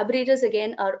 Collaborators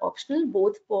again are optional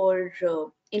both for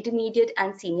intermediate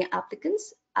and senior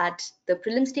applicants at the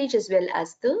prelim stage as well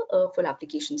as the full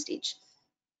application stage.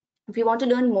 If you want to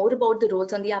learn more about the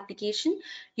roles on the application,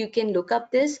 you can look up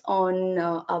this on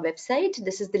our website.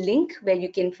 This is the link where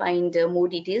you can find more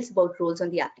details about roles on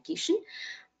the application.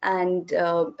 And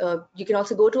you can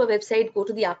also go to our website, go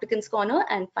to the applicants corner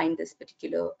and find this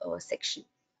particular section.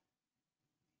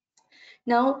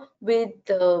 Now, with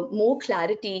more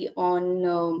clarity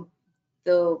on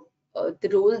the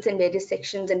roles and various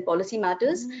sections and policy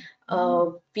matters,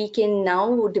 we can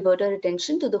now divert our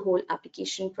attention to the whole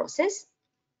application process.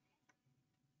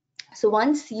 So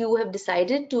once you have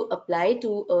decided to apply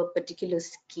to a particular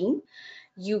scheme,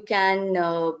 you can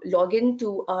log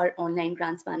into our online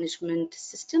grants management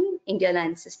system, India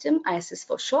Alliance system, ISS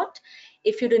for short.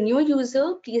 If you're a new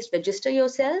user, please register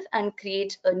yourself and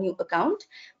create a new account.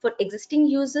 For existing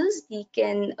users, we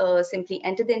can simply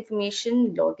enter the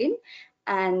information, log in,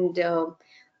 and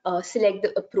select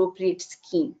the appropriate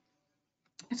scheme.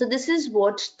 So this is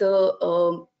what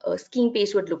the scheme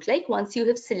page would look like once you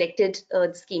have selected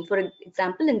the scheme. For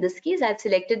example, in this case, I've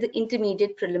selected the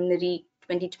intermediate preliminary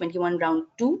 2021 round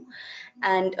 2.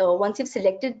 And once you've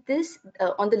selected this,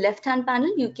 on the left-hand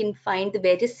panel, you can find the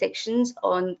various sections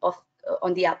on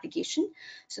the application.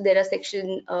 So there are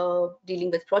sections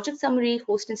dealing with project summary,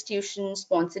 host institution,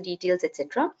 sponsor details,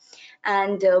 etc.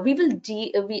 And I'll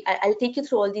take you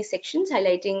through all these sections,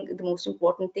 highlighting the most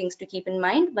important things to keep in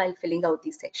mind while filling out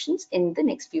these sections in the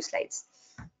next few slides.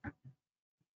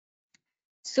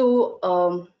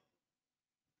 So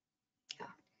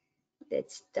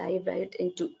let's dive right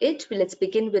into it. Let's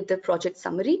begin with the project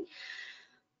summary.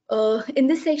 In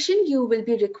this section, you will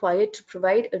be required to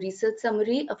provide a research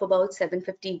summary of about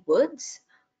 750 words.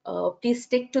 Please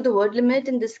stick to the word limit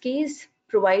in this case.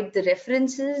 Provide the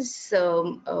references,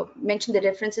 mention the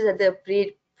references at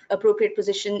the appropriate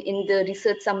position in the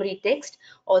research summary text.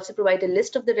 Also provide a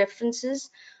list of the references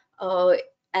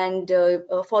and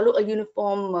follow a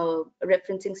uniform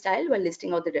referencing style while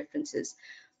listing out the references.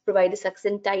 Provide a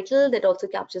succinct title that also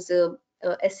captures the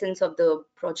essence of the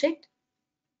project.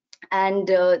 And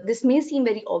this may seem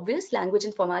very obvious, language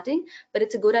and formatting, but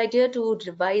it's a good idea to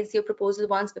revise your proposal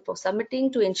once before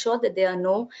submitting to ensure that there are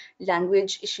no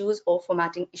language issues or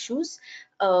formatting issues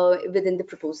within the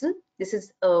proposal. This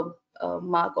is a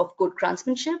mark of good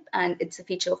craftsmanship and it's a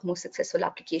feature of most successful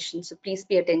applications. So please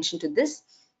pay attention to this.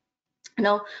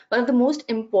 Now, one of the most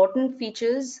important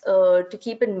features to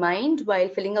keep in mind while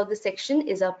filling out this section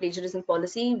is our plagiarism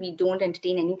policy. We don't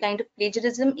entertain any kind of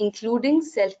plagiarism, including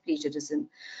self-plagiarism.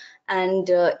 And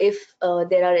if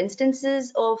there are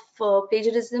instances of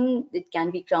plagiarism, it can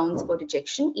be grounds for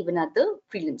rejection even at the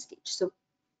prelim stage. So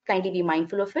kindly be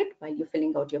mindful of it while you're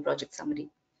filling out your project summary.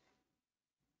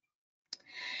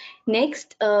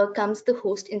 Next comes the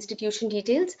host institution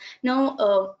details.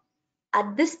 Now,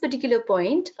 at this particular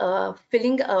point,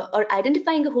 filling or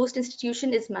identifying a host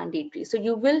institution is mandatory. So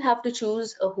you will have to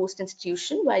choose a host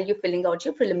institution while you're filling out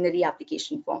your preliminary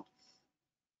application form.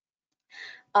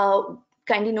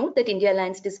 Kindly note that India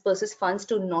Alliance disperses funds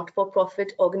to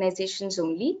not-for-profit organizations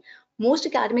only. Most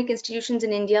academic institutions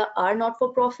in India are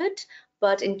not-for-profit,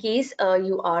 but in case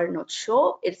you are not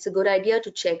sure, it's a good idea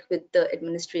to check with the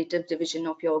administrative division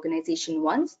of your organization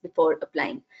once before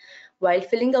applying. While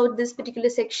filling out this particular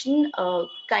section,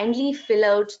 kindly fill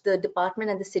out the department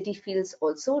and the city fields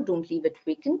also. Don't leave it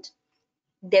vacant.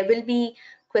 There will be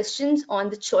questions on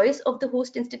the choice of the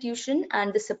host institution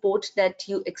and the support that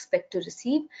you expect to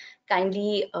receive.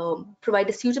 Kindly provide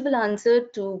a suitable answer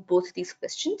to both these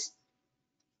questions.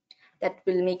 That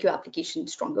will make your application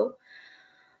stronger.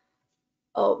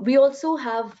 We also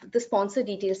have the sponsor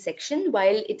details section.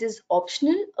 While it is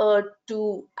optional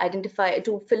to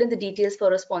fill in the details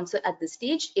for a sponsor at this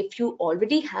stage, if you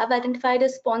already have identified a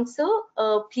sponsor,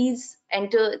 please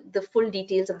enter the full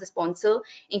details of the sponsor,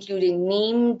 including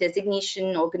name,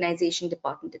 designation, organization,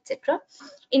 department, etc.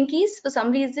 In case for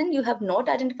some reason you have not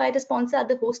identified a sponsor at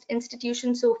the host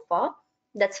institution so far,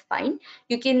 that's fine.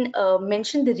 You can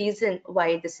mention the reason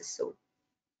why this is so.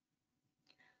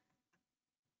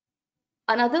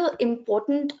 Another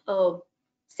important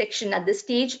section at this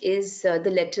stage is the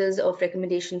letters of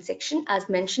recommendation section. As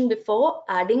mentioned before,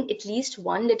 adding at least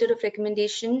one letter of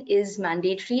recommendation is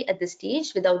mandatory at this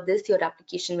stage. Without this, your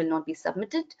application will not be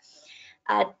submitted.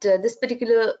 At in this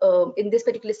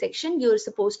particular section, you're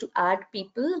supposed to add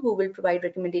people who will provide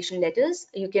recommendation letters.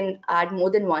 You can add more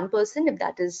than one person if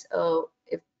that is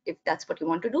if that's what you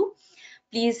want to do.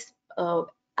 Please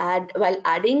while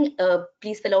adding,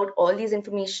 please fill out all these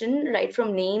information right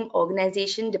from name,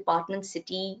 organization, department,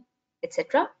 city,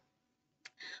 etc.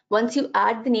 Once you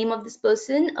add the name of this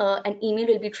person, an email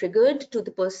will be triggered to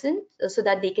the person so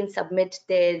that they can submit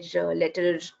their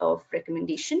letter of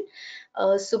recommendation.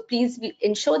 So please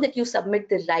ensure that you submit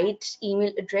the right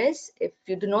email address. If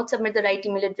you do not submit the right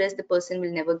email address, the person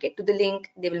will never get to the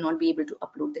link. They will not be able to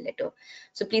upload the letter.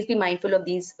 So please be mindful of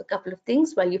these a couple of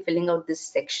things while you're filling out this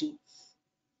section.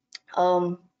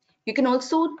 You can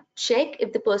also check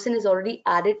if the person is already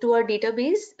added to our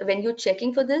database. When you're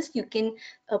checking for this, you can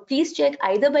please check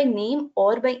either by name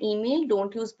or by email.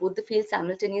 Don't use both the fields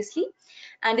simultaneously.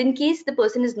 And in case the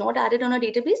person is not added on our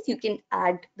database, you can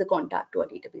add the contact to our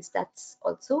database. That's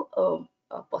also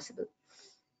possible.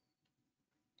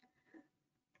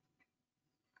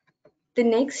 The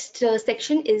next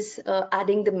section is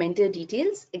adding the mentor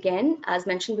details. Again, as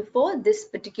mentioned before, this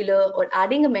particular or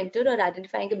adding a mentor or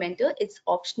identifying a mentor, it's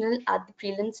optional at the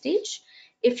prelim stage.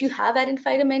 If you have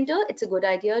identified a mentor, it's a good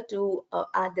idea to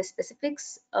add the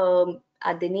specifics,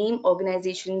 add the name,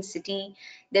 organization, city.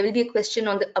 There will be a question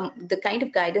on the kind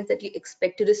of guidance that you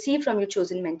expect to receive from your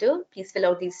chosen mentor. Please fill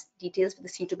out these details with a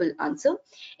suitable answer.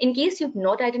 In case you've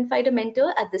not identified a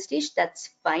mentor at this stage, that's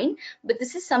fine, but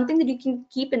this is something that you can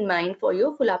keep in mind for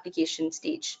your full application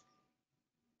stage.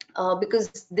 Because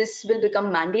this will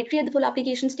become mandatory at the full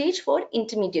application stage for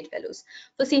intermediate fellows.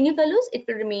 For senior fellows, it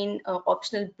will remain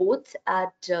optional both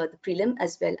at the prelim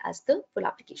as well as the full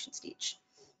application stage.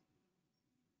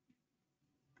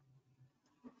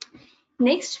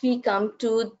 Next, we come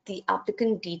to the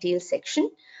applicant details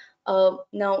section.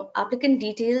 Now, applicant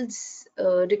details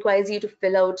requires you to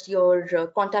fill out your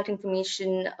contact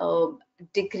information,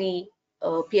 degree,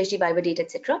 PhD viva date,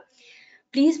 etc.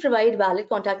 Please provide valid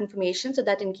contact information so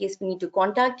that in case we need to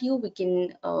contact you, we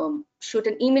can shoot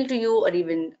an email to you or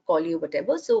even call you,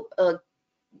 whatever. So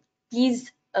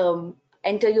please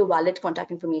enter your valid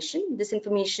contact information. This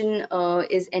information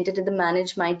is entered in the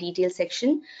Manage My Details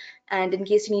section. And in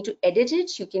case you need to edit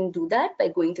it, you can do that by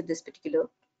going to this particular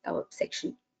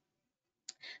section.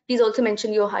 Please also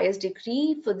mention your highest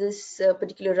degree. For this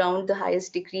particular round, the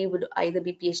highest degree would either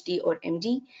be PhD or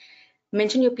MD.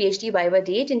 Mention your PhD viva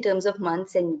date in terms of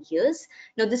months and years.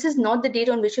 Now, this is not the date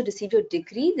on which you receive your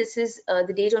degree. This is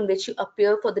the date on which you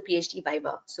appear for the PhD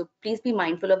viva. So please be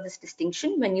mindful of this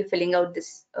distinction when you're filling out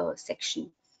this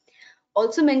section.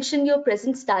 Also mention your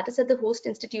present status at the host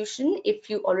institution. If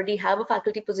you already have a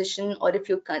faculty position or if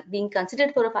you're being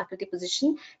considered for a faculty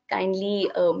position,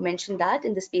 kindly mention that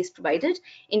in the space provided.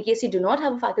 In case you do not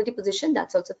have a faculty position,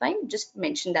 that's also fine. Just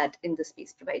mention that in the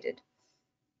space provided.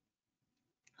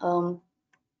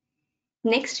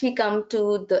 Next, we come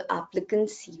to the applicant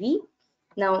CV.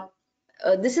 Now,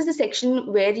 this is the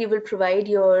section where you will provide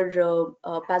your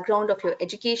background of your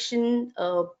education,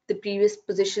 the previous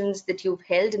positions that you've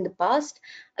held in the past.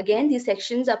 Again, these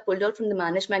sections are pulled out from the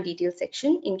Manage My Details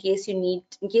section in case you need,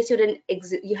 in case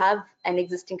you have an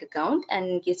existing account, and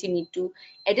in case you need to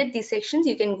edit these sections,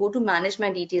 you can go to Manage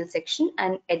My Details section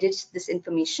and edit this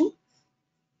information.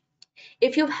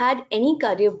 If you've had any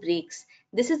career breaks,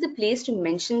 this is the place to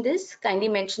mention this. Kindly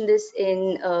mention this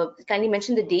in, kindly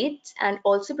mention the dates and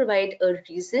also provide a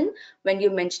reason when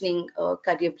you're mentioning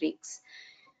career breaks.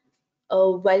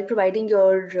 While providing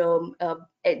your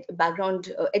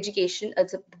background education,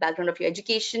 the background of your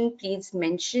education, please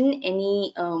mention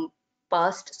any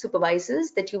past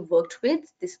supervisors that you've worked with.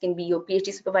 This can be your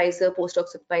PhD supervisor, postdoc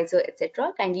supervisor,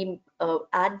 etc. Kindly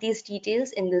add these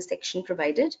details in the section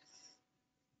provided.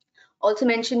 Also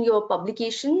mention your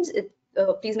publications.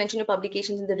 Please mention your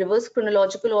publications in the reverse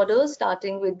chronological order,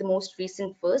 starting with the most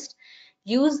recent first.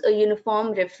 Use a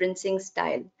uniform referencing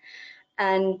style.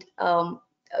 And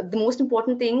the most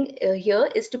important thing here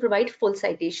is to provide full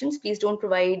citations. Please don't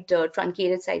provide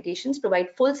truncated citations. Provide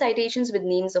full citations with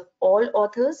names of all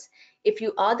authors. If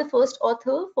you are the first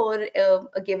author for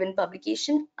a given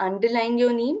publication, underline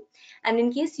your name. And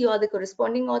in case you are the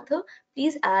corresponding author,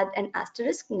 please add an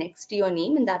asterisk next to your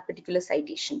name in that particular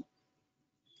citation.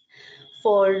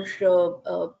 For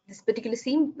this particular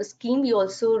scheme, we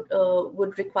also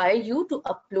would require you to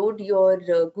upload your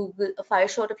a file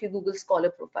shot of your Google Scholar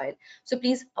profile. So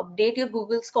please update your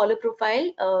Google Scholar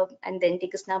profile and then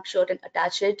take a snapshot and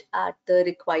attach it at the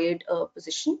required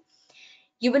position.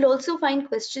 You will also find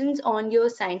questions on your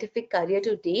scientific career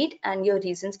to date and your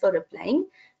reasons for applying.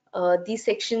 These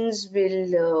sections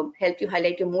will help you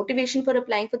highlight your motivation for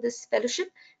applying for this fellowship,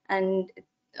 and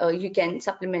you can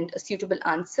supplement a suitable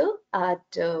answer at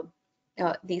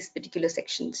these particular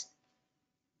sections.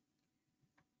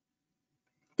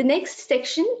 The next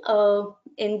section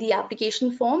in the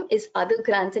application form is other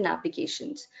grants and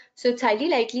applications. So it's highly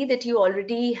likely that you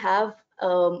already have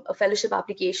a fellowship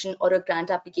application or a grant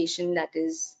application that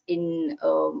is in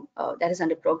that is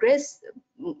under progress.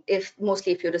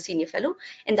 Mostly if you're a senior fellow,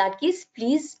 in that case,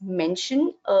 please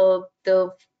mention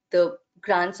the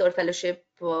grants or fellowships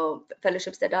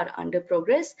that are under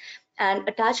progress, and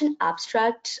attach an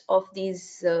abstract of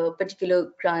these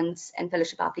particular grants and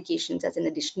fellowship applications as an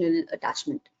additional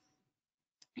attachment.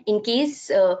 In case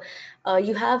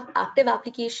you have active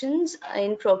applications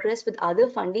in progress with other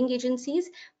funding agencies,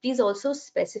 please also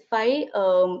specify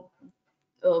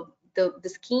the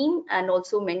scheme, and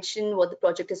also mention what the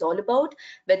project is all about,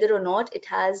 whether or not it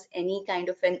has any kind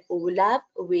of an overlap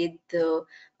with the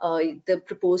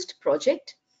proposed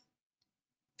project.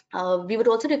 We would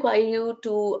also require you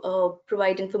to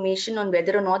provide information on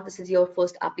whether or not this is your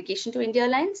first application to India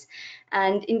Alliance,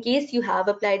 and in case you have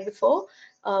applied before,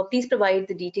 please provide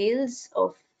the details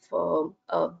of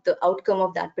the outcome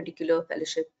of that particular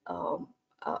fellowship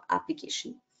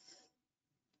application.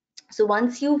 So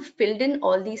once you've filled in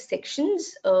all these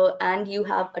sections and you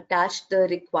have attached the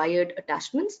required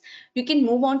attachments, you can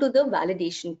move on to the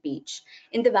validation page.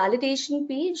 In the validation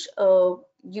page,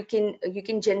 you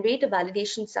can generate a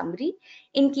validation summary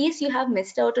in case you have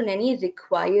missed out on any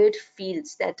required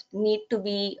fields that need to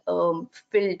be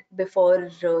filled before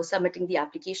submitting the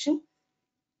application.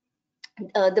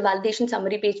 The validation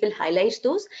summary page will highlight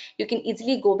those. You can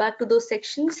easily go back to those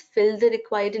sections, fill the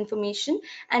required information,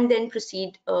 and then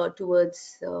proceed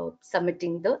towards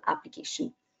submitting the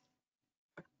application.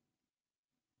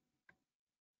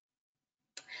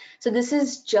 So this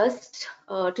is just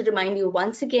to remind you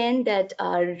once again that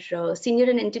our senior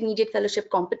and intermediate fellowship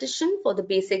competition for the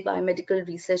basic biomedical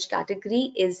research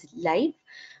category is live.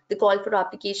 The call for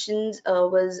applications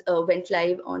went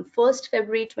live on 1st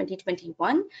February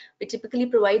 2021. We typically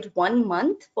provide 1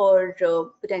 month for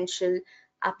potential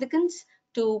applicants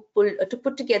to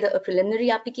put together a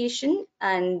preliminary application,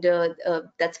 and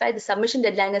that's why the submission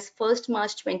deadline is 1st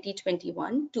March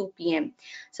 2021, 2 p.m.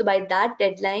 So by that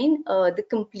deadline, the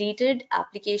completed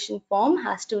application form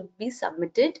has to be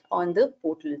submitted on the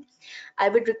portal. I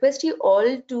would request you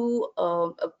all to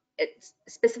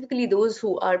specifically those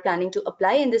who are planning to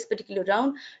apply in this particular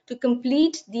round, to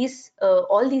complete these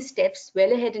all these steps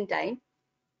well ahead in time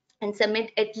and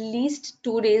submit at least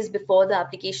 2 days before the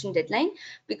application deadline,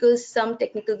 because some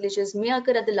technical glitches may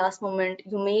occur at the last moment.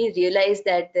 You may realize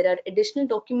that there are additional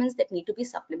documents that need to be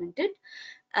supplemented,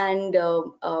 and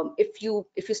if you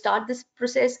start this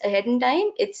process ahead in time,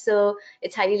 it's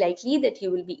highly likely that you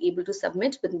will be able to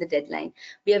submit within the deadline.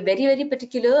 We are very, very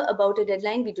particular about a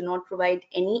deadline. We do not provide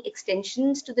any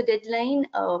extensions to the deadline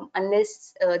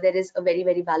unless there is a very,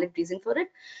 very valid reason for it.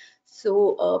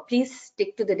 So please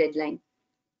stick to the deadline.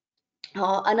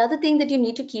 Another thing that you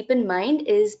need to keep in mind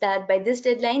is that by this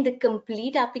deadline, the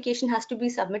complete application has to be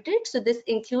submitted. So this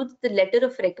includes the letter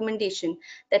of recommendation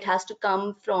that has to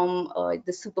come from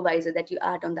the supervisor that you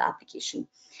add on the application.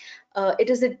 It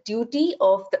is a duty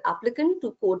of the applicant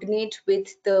to coordinate with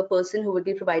the person who will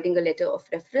be providing a letter of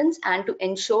reference, and to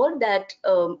ensure that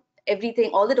all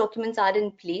the documents are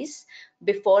in place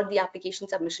before the application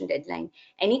submission deadline.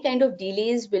 Any kind of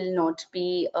delays will not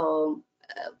be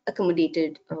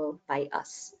accommodated by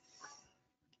us.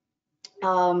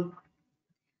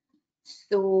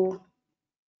 So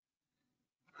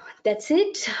that's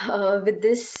it. With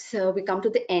this, we come to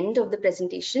the end of the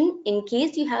presentation. In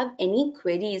case you have any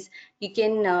queries, you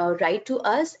can write to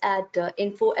us at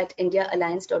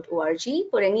info@indiaalliance.org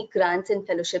for any grants and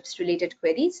fellowships related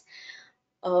queries.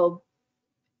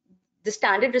 The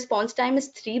standard response time is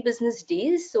 3 business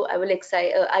days, so I will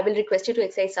request you to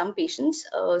exercise some patience,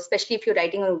 especially if you're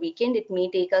writing on a weekend. It may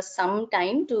take us some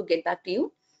time to get back to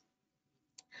you.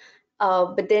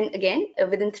 But then again,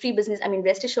 within 3 business,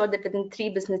 rest assured that within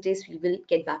 3 business days, we will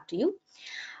get back to you.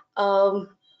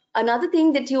 Another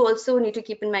thing that you also need to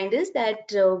keep in mind is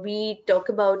that we talk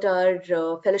about our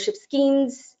fellowship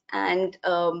schemes and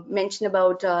mention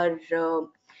about our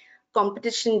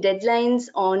competition deadlines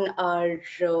on our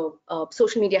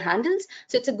social media handles.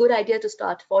 So it's a good idea to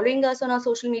start following us on our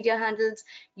social media handles.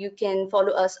 You can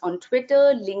follow us on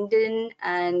Twitter, LinkedIn,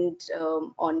 and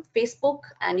on Facebook,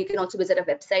 and you can also visit our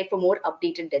website for more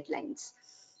updated deadlines.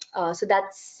 So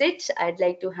that's it. I'd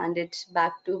like to hand it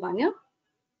back to Vanya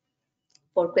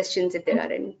for questions if there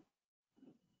are any.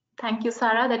 Thank you,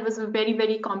 Sarah. That was a very,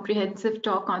 very comprehensive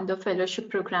talk on the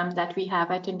fellowship program that we have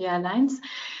at India Alliance.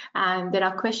 And there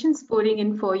are questions pouring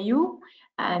in for you.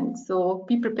 And so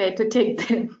be prepared to take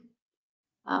them.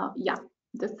 Yeah,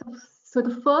 the So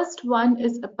the first one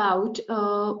is about,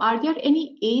 are there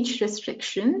any age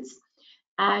restrictions?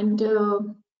 And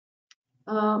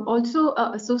also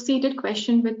associated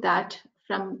question with that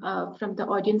from the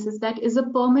audience is that, is a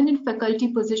permanent faculty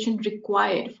position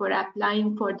required for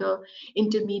applying for the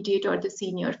intermediate or the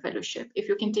senior fellowship? If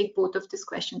you can take both of these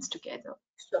questions together.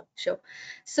 Sure.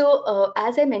 So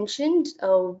as I mentioned,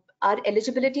 our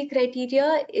eligibility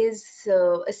criteria is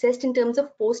assessed in terms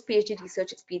of post-PhD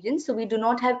research experience. So we do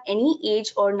not have any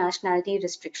age or nationality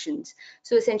restrictions.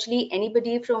 So essentially,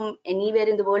 anybody from anywhere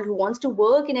in the world who wants to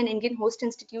work in an Indian host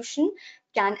institution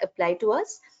can apply to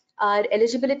us. Our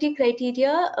eligibility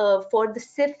criteria for the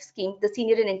SIF scheme, the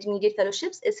Senior and Intermediate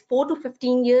Fellowships, is 4 to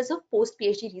 15 years of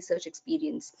post-PhD research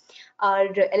experience. Our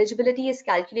eligibility is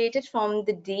calculated from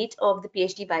the date of the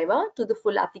PhD Viva to the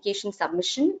full application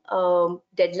submission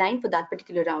deadline for that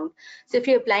particular round. So if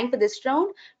you're applying for this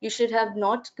round, you should have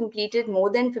not completed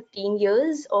more than 15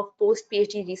 years of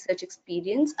post-PhD research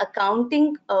experience,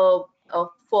 accounting for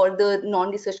the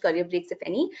non-research career breaks, if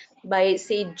any, by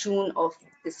say June of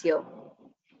this year.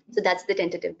 So that's the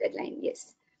tentative deadline,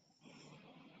 yes.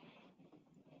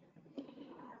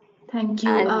 Thank you.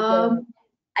 And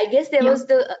I guess there was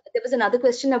another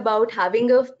question about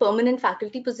having a permanent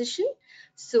faculty position.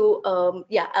 So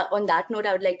on that note,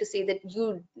 I would like to say that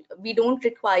we don't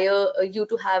require you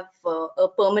to have a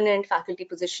permanent faculty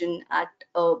position at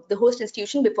the host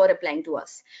institution before applying to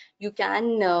us. You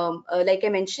can, like I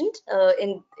mentioned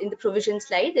in the provision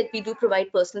slide, that we do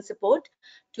provide personal support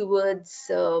towards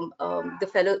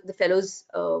the fellow's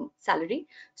salary.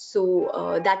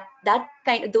 So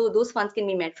those funds can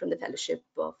be met from the fellowship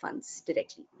funds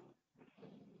directly.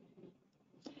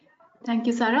 Thank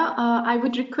you, Sarah. I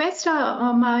would request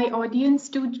my audience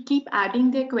to keep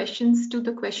adding their questions to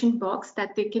the question box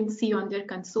that they can see on their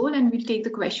console, and we'll take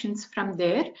the questions from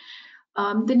there.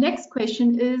 The next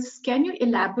question is, can you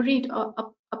elaborate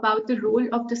about the role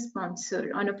of the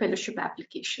sponsor on a fellowship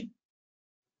application?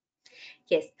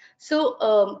 Yes.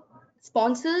 So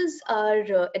sponsors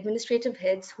are administrative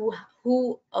heads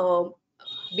who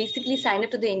basically sign up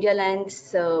to the India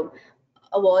Alliance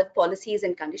award policies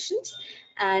and conditions,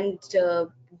 and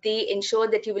they ensure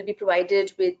that you will be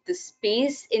provided with the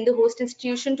space in the host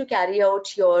institution to carry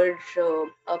out your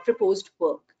proposed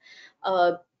work.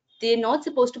 They're not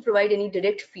supposed to provide any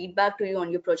direct feedback to you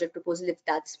on your project proposal, if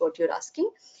that's what you're asking.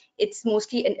 It's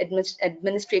mostly an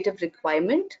administrative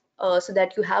requirement so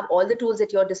that you have all the tools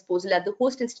at your disposal at the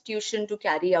host institution to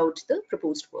carry out the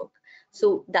proposed work.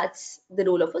 So that's the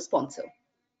role of a sponsor.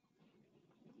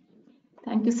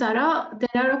 Thank you, Sarah.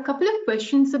 There are a couple of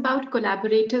questions about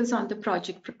collaborators on the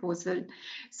project proposal.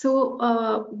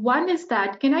 So one is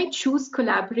that, can I choose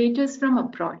collaborators from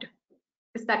abroad?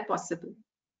 Is that possible?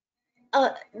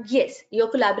 Yes, your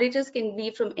collaborators can be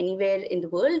from anywhere in the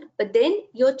world, but then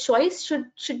your choice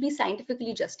should be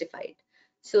scientifically justified.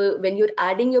 So when you're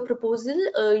adding your proposal,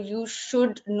 you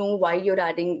should know why you're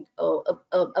adding,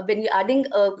 when you're adding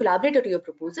a collaborator to your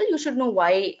proposal, you should know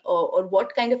why or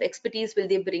what kind of expertise will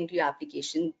they bring to your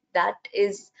application. That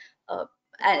is,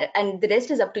 and the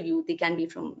rest is up to you. They can be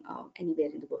from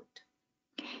anywhere in the world.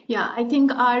 Yeah, I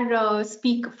think our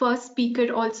first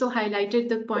speaker also highlighted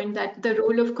the point that the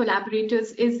role of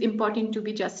collaborators is important to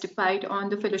be justified on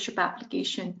the fellowship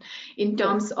application in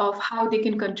terms of how they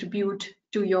can contribute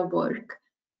to your work.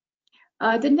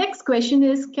 The next question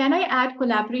is, can I add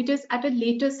collaborators at a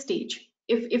later stage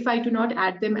if I do not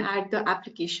add them at the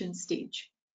application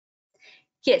stage?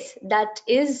 Yes, that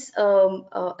is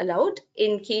allowed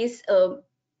in case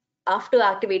after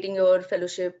activating your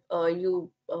fellowship,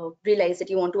 you realize that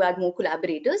you want to add more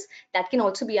collaborators. That can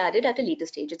also be added at a later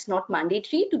stage. It's not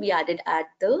mandatory to be added at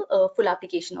the full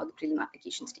application or the prelim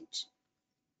application stage.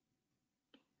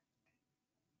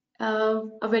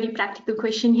 A very practical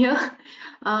question here.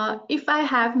 If I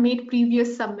have made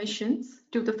previous submissions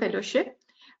to the fellowship,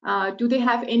 do they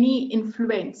have any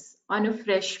influence on a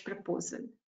fresh proposal?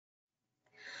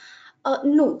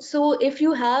 No. So if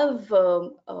you have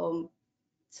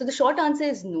so the short answer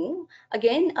is no.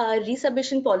 Again,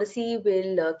 resubmission policy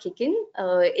will kick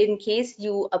in case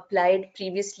you applied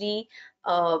previously,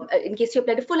 in case you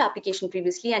applied a full application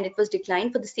previously and it was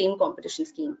declined for the same competition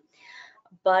scheme.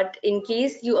 But in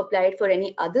case you applied for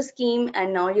any other scheme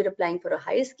and now you're applying for a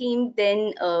higher scheme,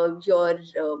 then your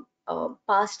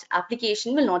past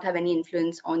application will not have any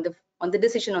influence on the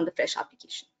decision on the fresh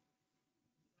application.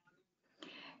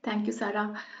 Thank you,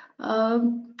 Sarah.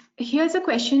 Here's a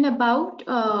question about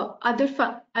other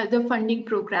funding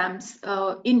programs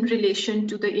in relation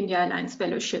to the India Alliance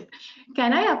Fellowship.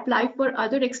 Can I apply for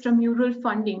other extramural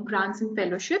funding, grants and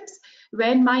fellowships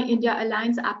when my India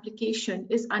Alliance application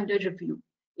is under review?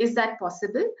 Is that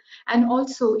possible? And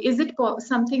also, is it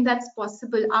something that's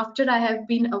possible after I have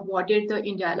been awarded the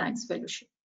India Alliance Fellowship?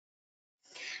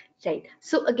 Right.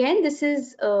 So again, this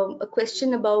is a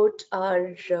question about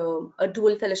our a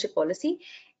dual fellowship policy.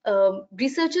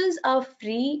 Researchers are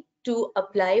free to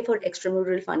apply for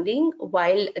extramural funding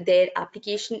while their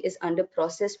application is under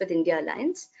process with India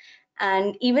Alliance.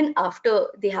 And even after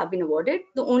they have been awarded,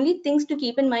 the only things to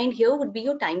keep in mind here would be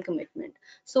your time commitment.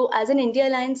 So as an India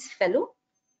Alliance fellow,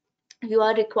 you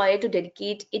are required to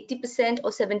dedicate 80%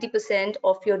 or 70%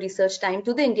 of your research time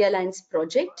to the India Alliance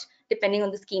project, depending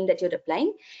on the scheme that you're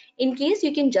applying. In case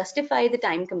you can justify the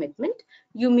time commitment,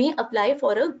 you may apply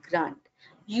for a grant.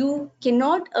 You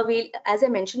cannot avail, as I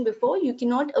mentioned before, you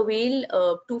cannot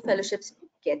avail two fellowships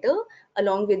together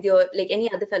along with your, like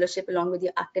any other fellowship, along with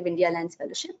your active India Alliance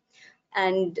fellowship.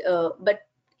 And but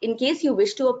in case you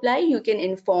wish to apply, you can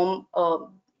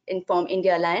inform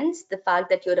India Alliance the fact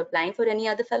that you're applying for any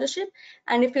other fellowship.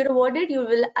 And if you're awarded, you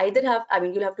will either have,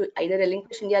 you'll have to either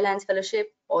relinquish India Alliance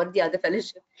fellowship or the other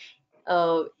fellowship,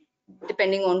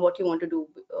 depending on what you want to do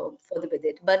further with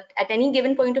it. But at any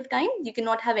given point of time, you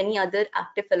cannot have any other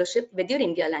active fellowship with your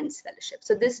India Alliance fellowship.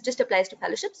 So this just applies to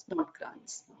fellowships, not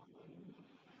grants.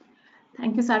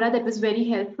 Thank you, Sarah. That was very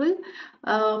helpful.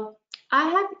 I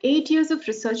have 8 years of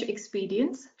research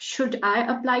experience. Should I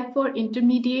apply for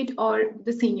intermediate or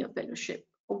the senior fellowship?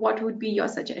 What would be your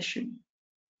suggestion?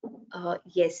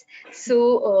 Yes.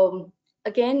 So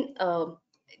again,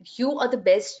 you are the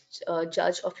best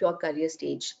judge of your career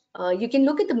stage. You can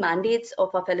look at the mandates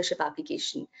of our fellowship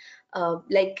application.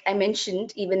 Like I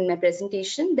mentioned, even in my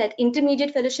presentation, that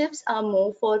intermediate fellowships are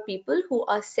more for people who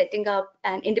are setting up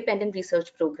an independent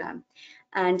research program.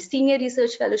 And senior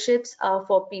research fellowships are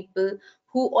for people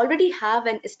who already have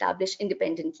an established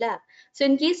independent lab. So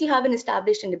in case you have an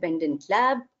established independent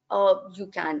lab, you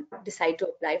can decide to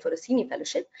apply for a senior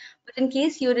fellowship. But in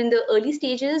case you're in the early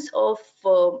stages of,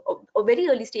 or very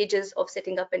early stages of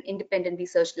setting up an independent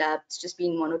research lab, it's just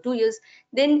been 1 or 2 years,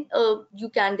 then you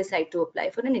can decide to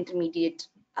apply for an intermediate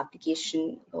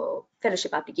application,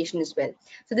 fellowship application as well.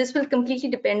 So this will completely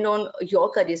depend on your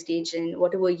career stage and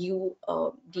whatever you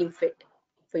deem fit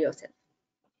for yourself.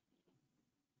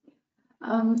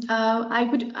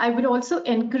 I would also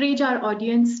encourage our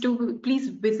audience to please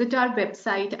visit our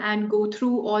website and go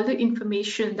through all the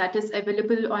information that is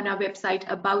available on our website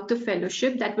about the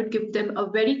fellowship. That would give them a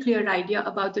very clear idea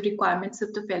about the requirements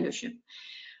of the fellowship.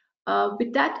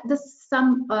 With that, there's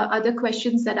some other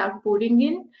questions that are pouring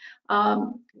in.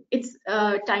 It's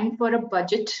time for a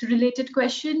budget-related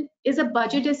question. Is a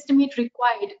budget estimate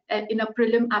required in a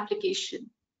prelim application?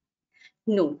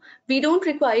 No, we don't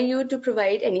require you to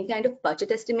provide any kind of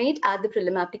budget estimate at the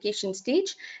prelim application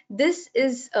stage. This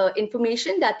is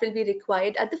information that will be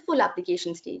required at the full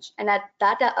application stage. And at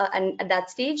that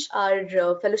stage, our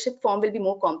fellowship form will be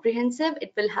more comprehensive.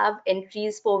 It will have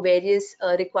entries for various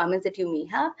requirements that you may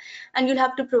have, and you'll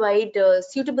have to provide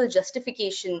suitable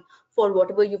justification for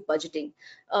whatever you're budgeting.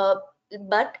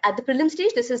 But at the prelim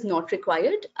stage, this is not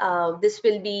required. This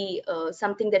will be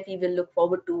something that we will look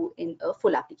forward to in a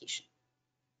full application.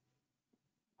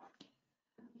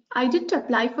 I didn't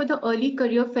apply for the early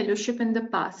career fellowship in the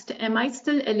past. Am I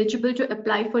still eligible to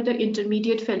apply for the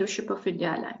intermediate fellowship of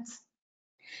India Alliance?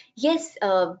 Yes,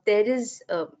 there is.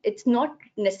 It's not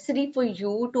necessary for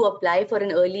you to apply for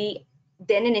an early,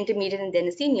 then an intermediate, and then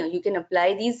a senior. You can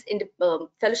apply these.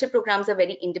 Fellowship programs are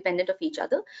very independent of each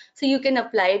other, so you can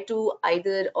apply to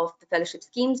either of the fellowship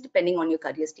schemes depending on your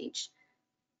career stage.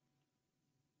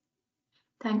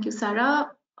 Thank you,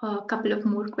 Sarah. A couple of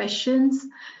more questions.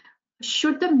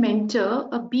 Should the mentor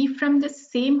be from the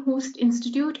same host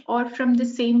institute or from the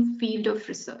same field of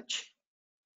research?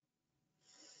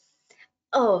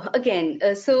 Oh, again,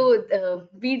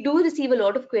 we do receive a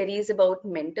lot of queries about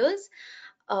mentors.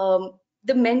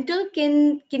 The mentor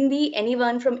can be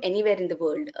anyone from anywhere in the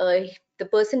world. The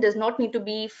person does not need to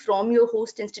be from your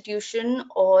host institution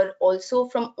or also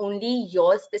from only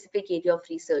your specific area of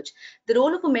research. The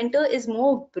role of a mentor is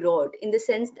more broad in the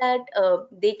sense that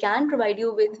they can provide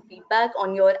you with feedback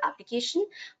on your application,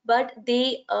 but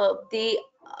they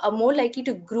are more likely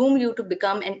to groom you to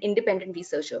become an independent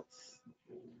researcher.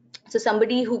 So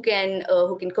somebody who can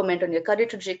comment on your career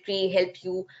trajectory, help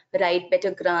you write better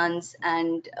grants,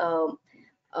 and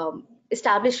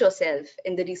establish yourself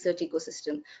in the research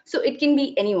ecosystem. So it can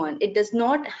be anyone. It does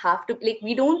not have to, like,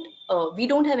 we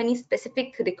don't have any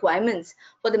specific requirements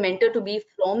for the mentor to be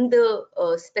from the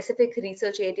specific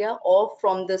research area or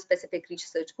from the specific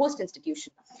research host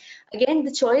institution. Again,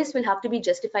 the choice will have to be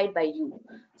justified by you.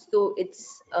 So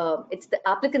it's the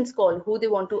applicant's call who they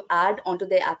want to add onto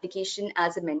their application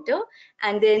as a mentor,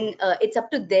 and then it's up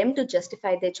to them to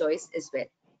justify their choice as well.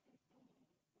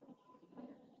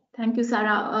 Thank you,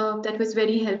 Sarah. That was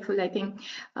very helpful, I think.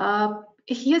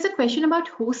 Here's a question about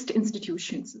host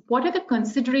institutions. What are the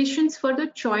considerations for the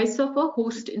choice of a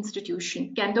host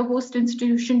institution? Can the host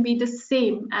institution be the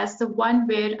same as the one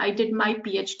where I did my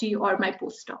PhD or my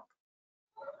postdoc?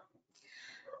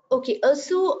 Okay,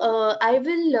 I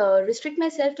will restrict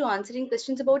myself to answering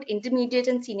questions about intermediate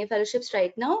and senior fellowships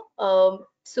right now.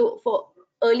 So for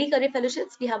early career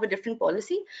fellowships, we have a different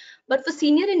policy, but for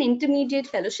senior and intermediate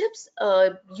fellowships,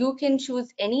 you can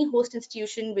choose any host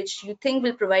institution which you think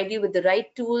will provide you with the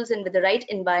right tools and with the right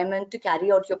environment to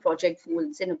carry out your project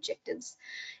goals and objectives.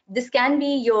 This can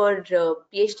be your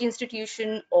PhD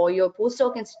institution or your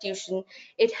postdoc institution.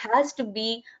 It has to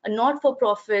be a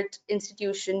not-for-profit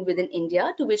institution within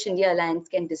India to which India Alliance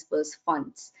can disperse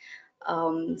funds.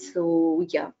 So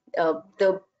yeah,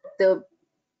 the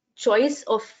choice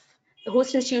of the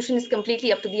host institution is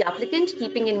completely up to the applicant,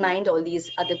 keeping in mind all these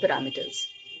other parameters.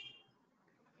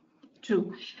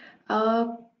 True.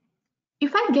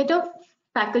 If I get a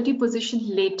faculty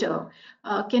position later,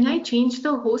 can I change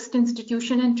the host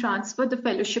institution and transfer the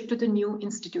fellowship to the new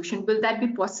institution? Will that be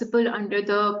possible under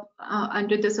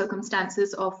the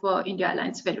circumstances of India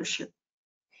Alliance Fellowship?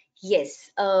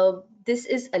 Yes, this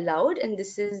is allowed, and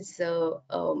this is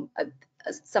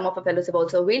some of our fellows have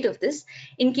also availed of this.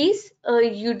 In case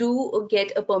you do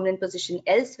get a permanent position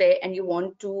elsewhere and you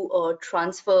want to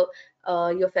transfer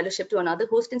your fellowship to another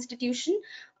host institution,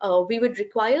 we would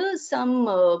require some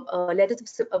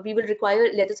we will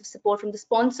require letters of support from the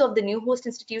sponsor of the new host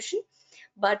institution.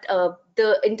 But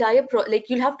the entire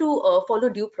you'll have to follow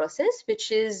due process,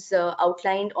 which is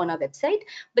outlined on our website.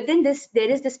 But then there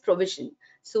is this provision.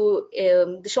 So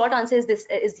the short answer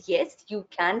is yes, you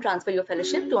can transfer your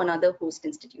fellowship to another host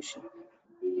institution.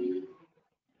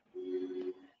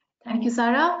 Thank you,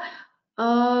 Sarah.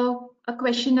 A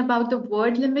question about the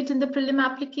word limit in the prelim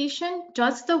application.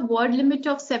 Does the word limit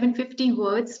of 750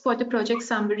 words for the project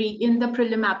summary in the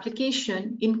prelim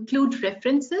application include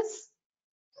references?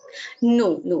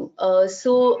 No.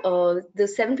 The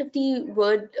 750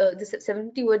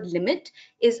 word limit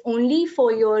is only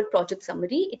for your project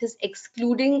summary. It is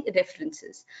excluding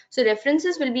references. So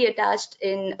references will be attached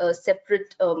in a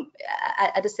separate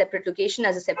at a separate location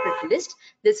as a separate list.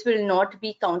 This will not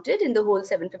be counted in the whole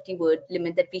 750 word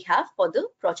limit that we have for the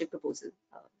project proposal,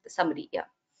 the summary. Yeah.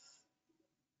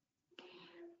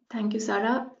 Thank you,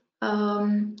 Sarah.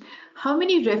 How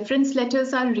many reference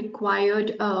letters are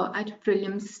required at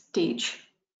prelim stage?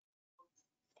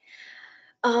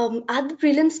 At the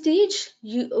prelim stage,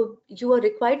 you are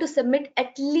required to submit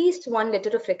at least one letter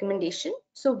of recommendation.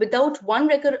 So without one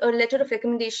letter of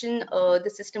recommendation,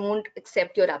 the system won't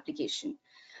accept your application.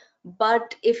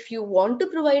 But if you want to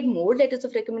provide more letters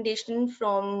of recommendation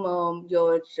from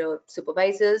your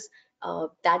supervisors,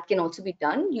 that can also be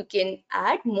done. You can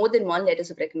add more than one letters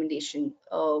of recommendation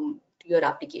to your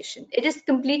application. It is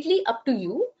completely up to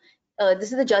you.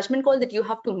 This is a judgment call that you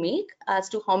have to make as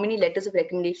to how many letters of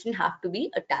recommendation have to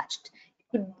be attached.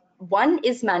 One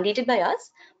is mandated by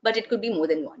us, but it could be more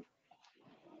than one.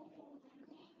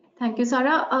 Thank you,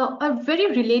 Sarah. A very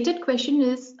related question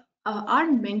is,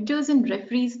 are mentors and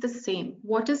referees the same?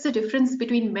 What is the difference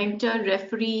between mentor,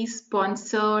 referee,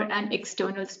 sponsor, and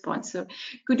external sponsor?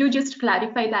 Could you just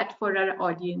clarify that for our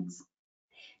audience?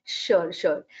 Sure.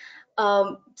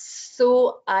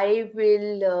 So I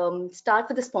will start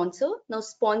with the sponsor. Now,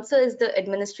 sponsor is the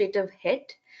administrative head.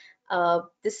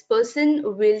 This person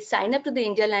will sign up to the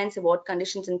India Alliance award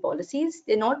conditions and policies.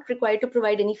 They're not required to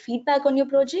provide any feedback on your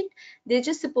project. They're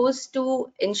just supposed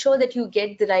to ensure that you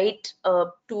get the right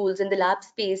tools and the lab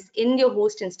space in your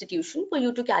host institution for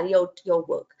you to carry out your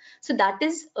work. So that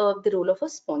is the role of a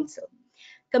sponsor.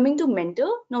 Coming to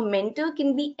mentor, now mentor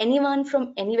can be anyone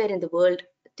from anywhere in the world,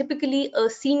 typically a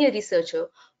senior researcher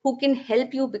who can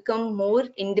help you become more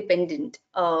independent.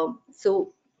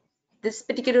 So this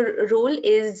particular role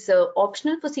is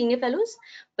optional for senior fellows,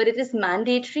 but it is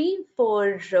mandatory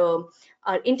for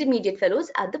our intermediate fellows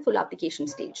at the full application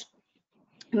stage.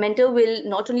 Mentor will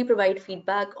not only provide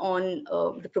feedback on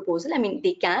the proposal, I mean,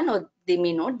 they can or they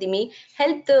may not, they may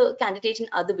help the candidate in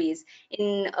other ways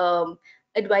in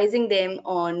advising them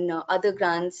on other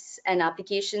grants and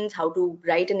applications, how to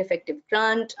write an effective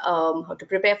grant, how to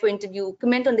prepare for interview,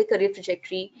 comment on their career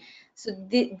trajectory. So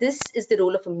this is the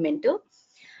role of a mentor.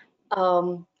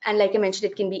 And like I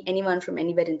mentioned, it can be anyone from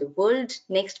anywhere in the world.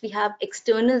 Next, we have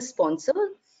external sponsor.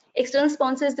 External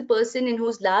sponsor is the person in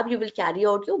whose lab you will carry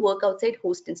out your work outside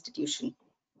host institution.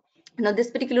 Now,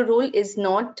 this particular role is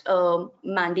not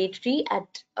mandatory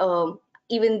at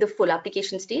even the full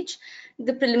application stage.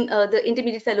 The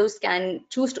intermediate fellows can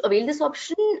choose to avail this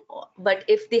option, but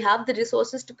if they have the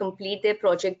resources to complete their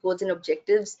project goals and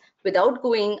objectives without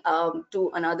going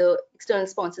to another external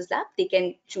sponsor's lab, they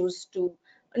can choose to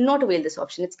not avail this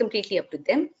option. It's completely up to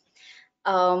them.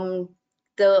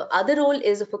 The other role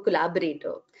is of a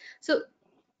collaborator. So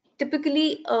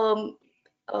typically,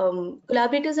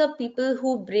 collaborators are people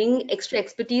who bring extra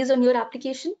expertise on your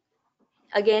application.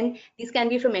 Again, these can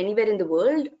be from anywhere in the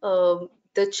world.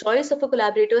 The choice of a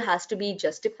collaborator has to be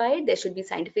justified. There should be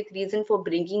scientific reason for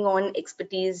bringing on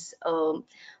expertise from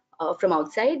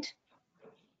outside.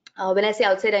 When I say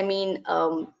outside, I mean,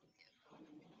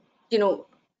 you know,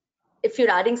 if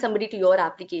you're adding somebody to your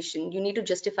application, you need to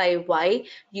justify why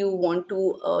you want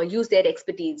to use their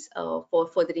expertise for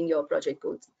furthering your project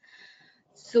goals.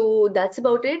 So that's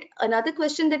about it. Another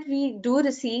question that we do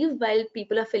receive while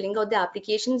people are filling out the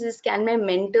applications is, can my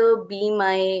mentor be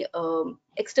my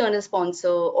external sponsor,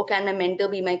 or can my mentor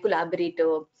be my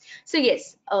collaborator? So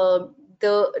yes,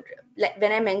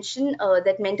 when I mention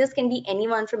that mentors can be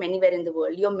anyone from anywhere in the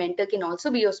world, your mentor can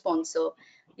also be your sponsor,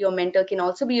 your mentor can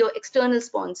also be your external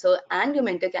sponsor, and your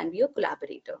mentor can be your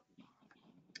collaborator.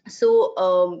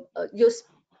 So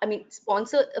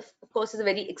sponsor, of course, is a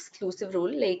very exclusive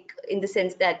role, like in the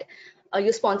sense that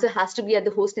your sponsor has to be at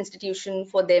the host institution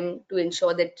for them to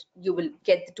ensure that you will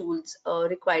get the tools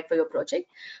required for your project.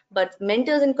 But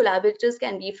mentors and collaborators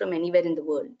can be from anywhere in the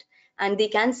world, and they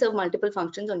can serve multiple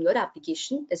functions on your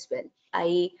application as well.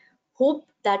 I hope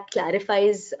that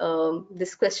clarifies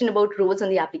this question about roles on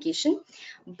the application.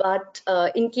 But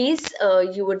in case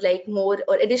you would like more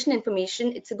or additional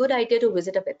information, it's a good idea to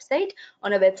visit our website.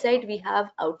 On our website, we have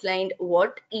outlined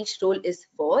what each role is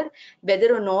for,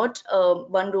 whether or not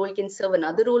one role can serve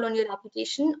another role on your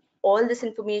application. All this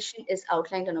information is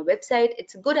outlined on our website.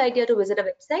 It's a good idea to visit our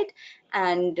website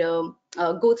and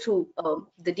go through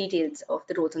the details of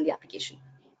the roles on the application.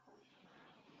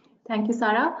 Thank you,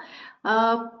 Sarah.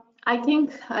 I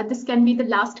think this can be the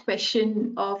last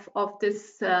question of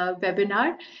this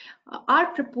webinar.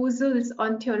 Are proposals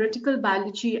on theoretical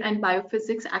biology and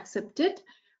biophysics accepted?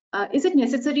 Is it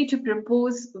necessary to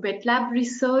propose wet lab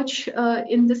research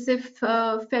in the SIF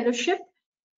fellowship?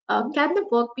 Can the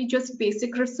work be just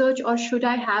basic research, or should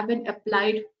I have an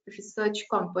applied research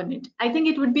component? I think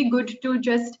it would be good to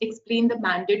just explain the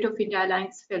mandate of India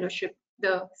Alliance Fellowship,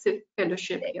 the SIF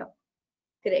fellowship here.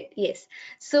 Correct, yes.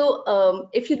 So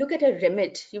if you look at a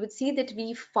remit, you would see that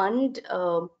we fund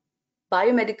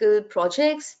biomedical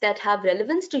projects that have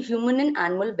relevance to human and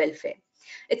animal welfare.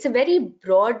 It's a very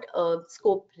broad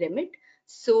scope remit.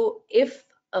 So if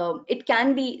it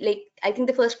can be, like, I think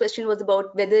the first question was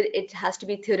about whether it has to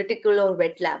be theoretical or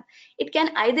wet lab. It can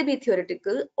either be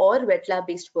theoretical or wet lab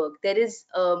based work. There is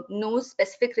no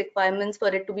specific requirements for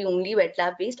it to be only wet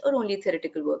lab based or only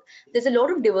theoretical work. There's a lot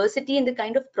of diversity in the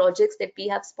kind of projects that we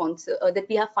have that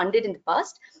we have funded in the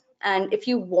past. And if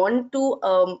you want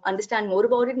to understand more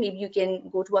about it, maybe you can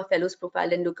go to our fellows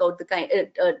profile and look out the kind,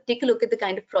 take a look at the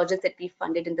kind of projects that we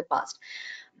funded in the past.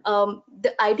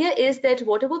 The idea is that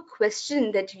whatever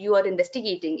question that you are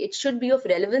investigating, it should be of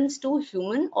relevance to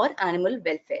human or animal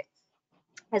welfare.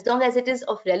 As long as it is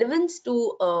of relevance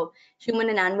to human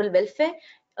and animal welfare,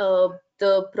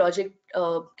 the project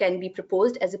can be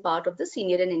proposed as a part of the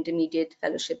senior and intermediate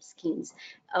fellowship schemes.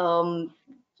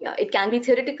 Yeah, it can be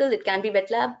theoretical, it can be wet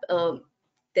lab.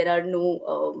 There are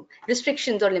no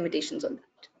restrictions or limitations on that.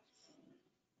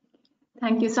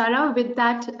 Thank you, Sarah. With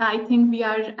that, I think we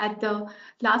are at the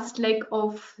last leg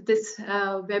of this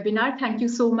webinar. Thank you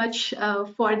so much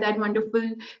for that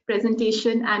wonderful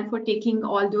presentation and for taking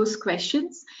all those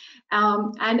questions.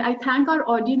 And I thank our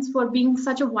audience for being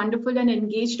such a wonderful and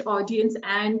engaged audience,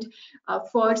 and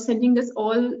for sending us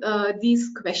all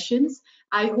these questions.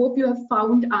 I hope you have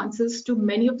found answers to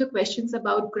many of the questions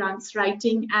about grants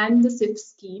writing and the SIF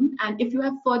scheme. And if you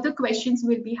have further questions,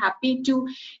 we'll be happy to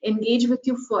engage with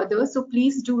you further. So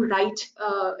please do write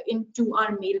into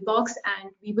our mailbox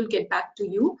and we will get back to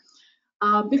you.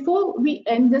 Before we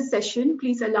end the session,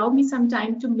 please allow me some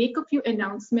time to make a few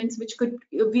announcements which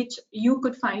you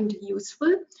could find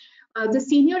useful. The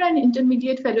senior and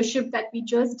intermediate fellowship that we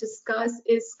just discussed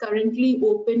is currently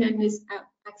open and is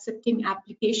accepting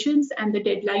applications, and the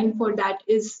deadline for that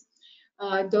is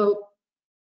the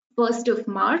 1st of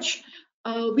March.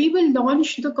 We will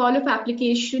launch the call of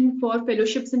application for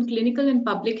fellowships in clinical and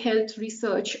public health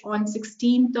research on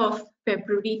 16th of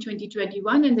February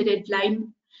 2021, and the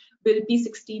deadline will be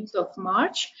 16th of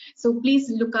March. So please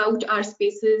look out our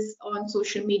spaces on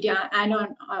social media and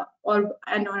on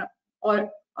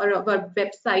or our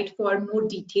website for more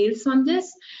details on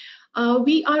this.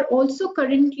 We are also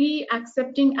currently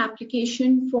accepting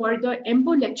application for the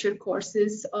EMBO lecture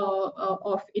courses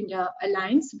of India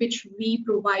Alliance, which we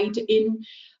provide in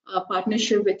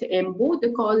partnership with EMBO.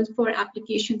 The calls for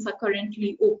applications are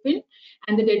currently open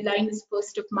and the deadline is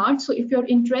 1st of March. So if you're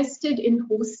interested in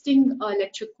hosting a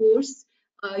lecture course,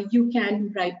 you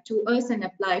can write to us and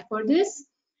apply for this.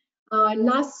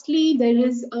 Lastly, there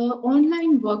is an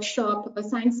online workshop, a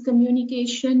science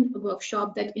communication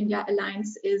workshop that India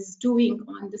Alliance is doing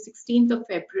on the 16th of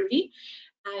February.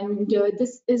 And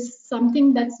this is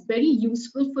something that's very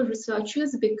useful for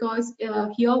researchers because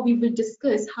here we will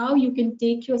discuss how you can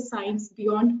take your science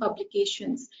beyond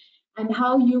publications and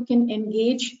how you can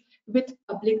engage with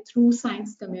public through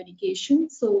science communication.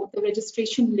 So the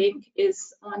registration link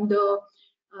is on the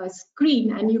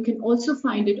screen, and you can also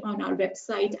find it on our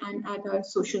website and at our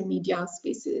social media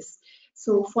spaces.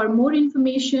 So for more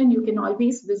information, you can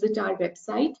always visit our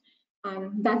website.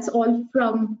 And that's all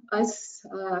from us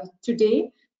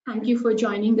today. Thank you for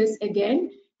joining us again.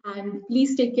 And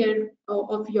please take care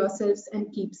of yourselves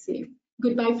and keep safe.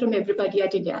 Goodbye from everybody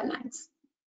at India Alliance.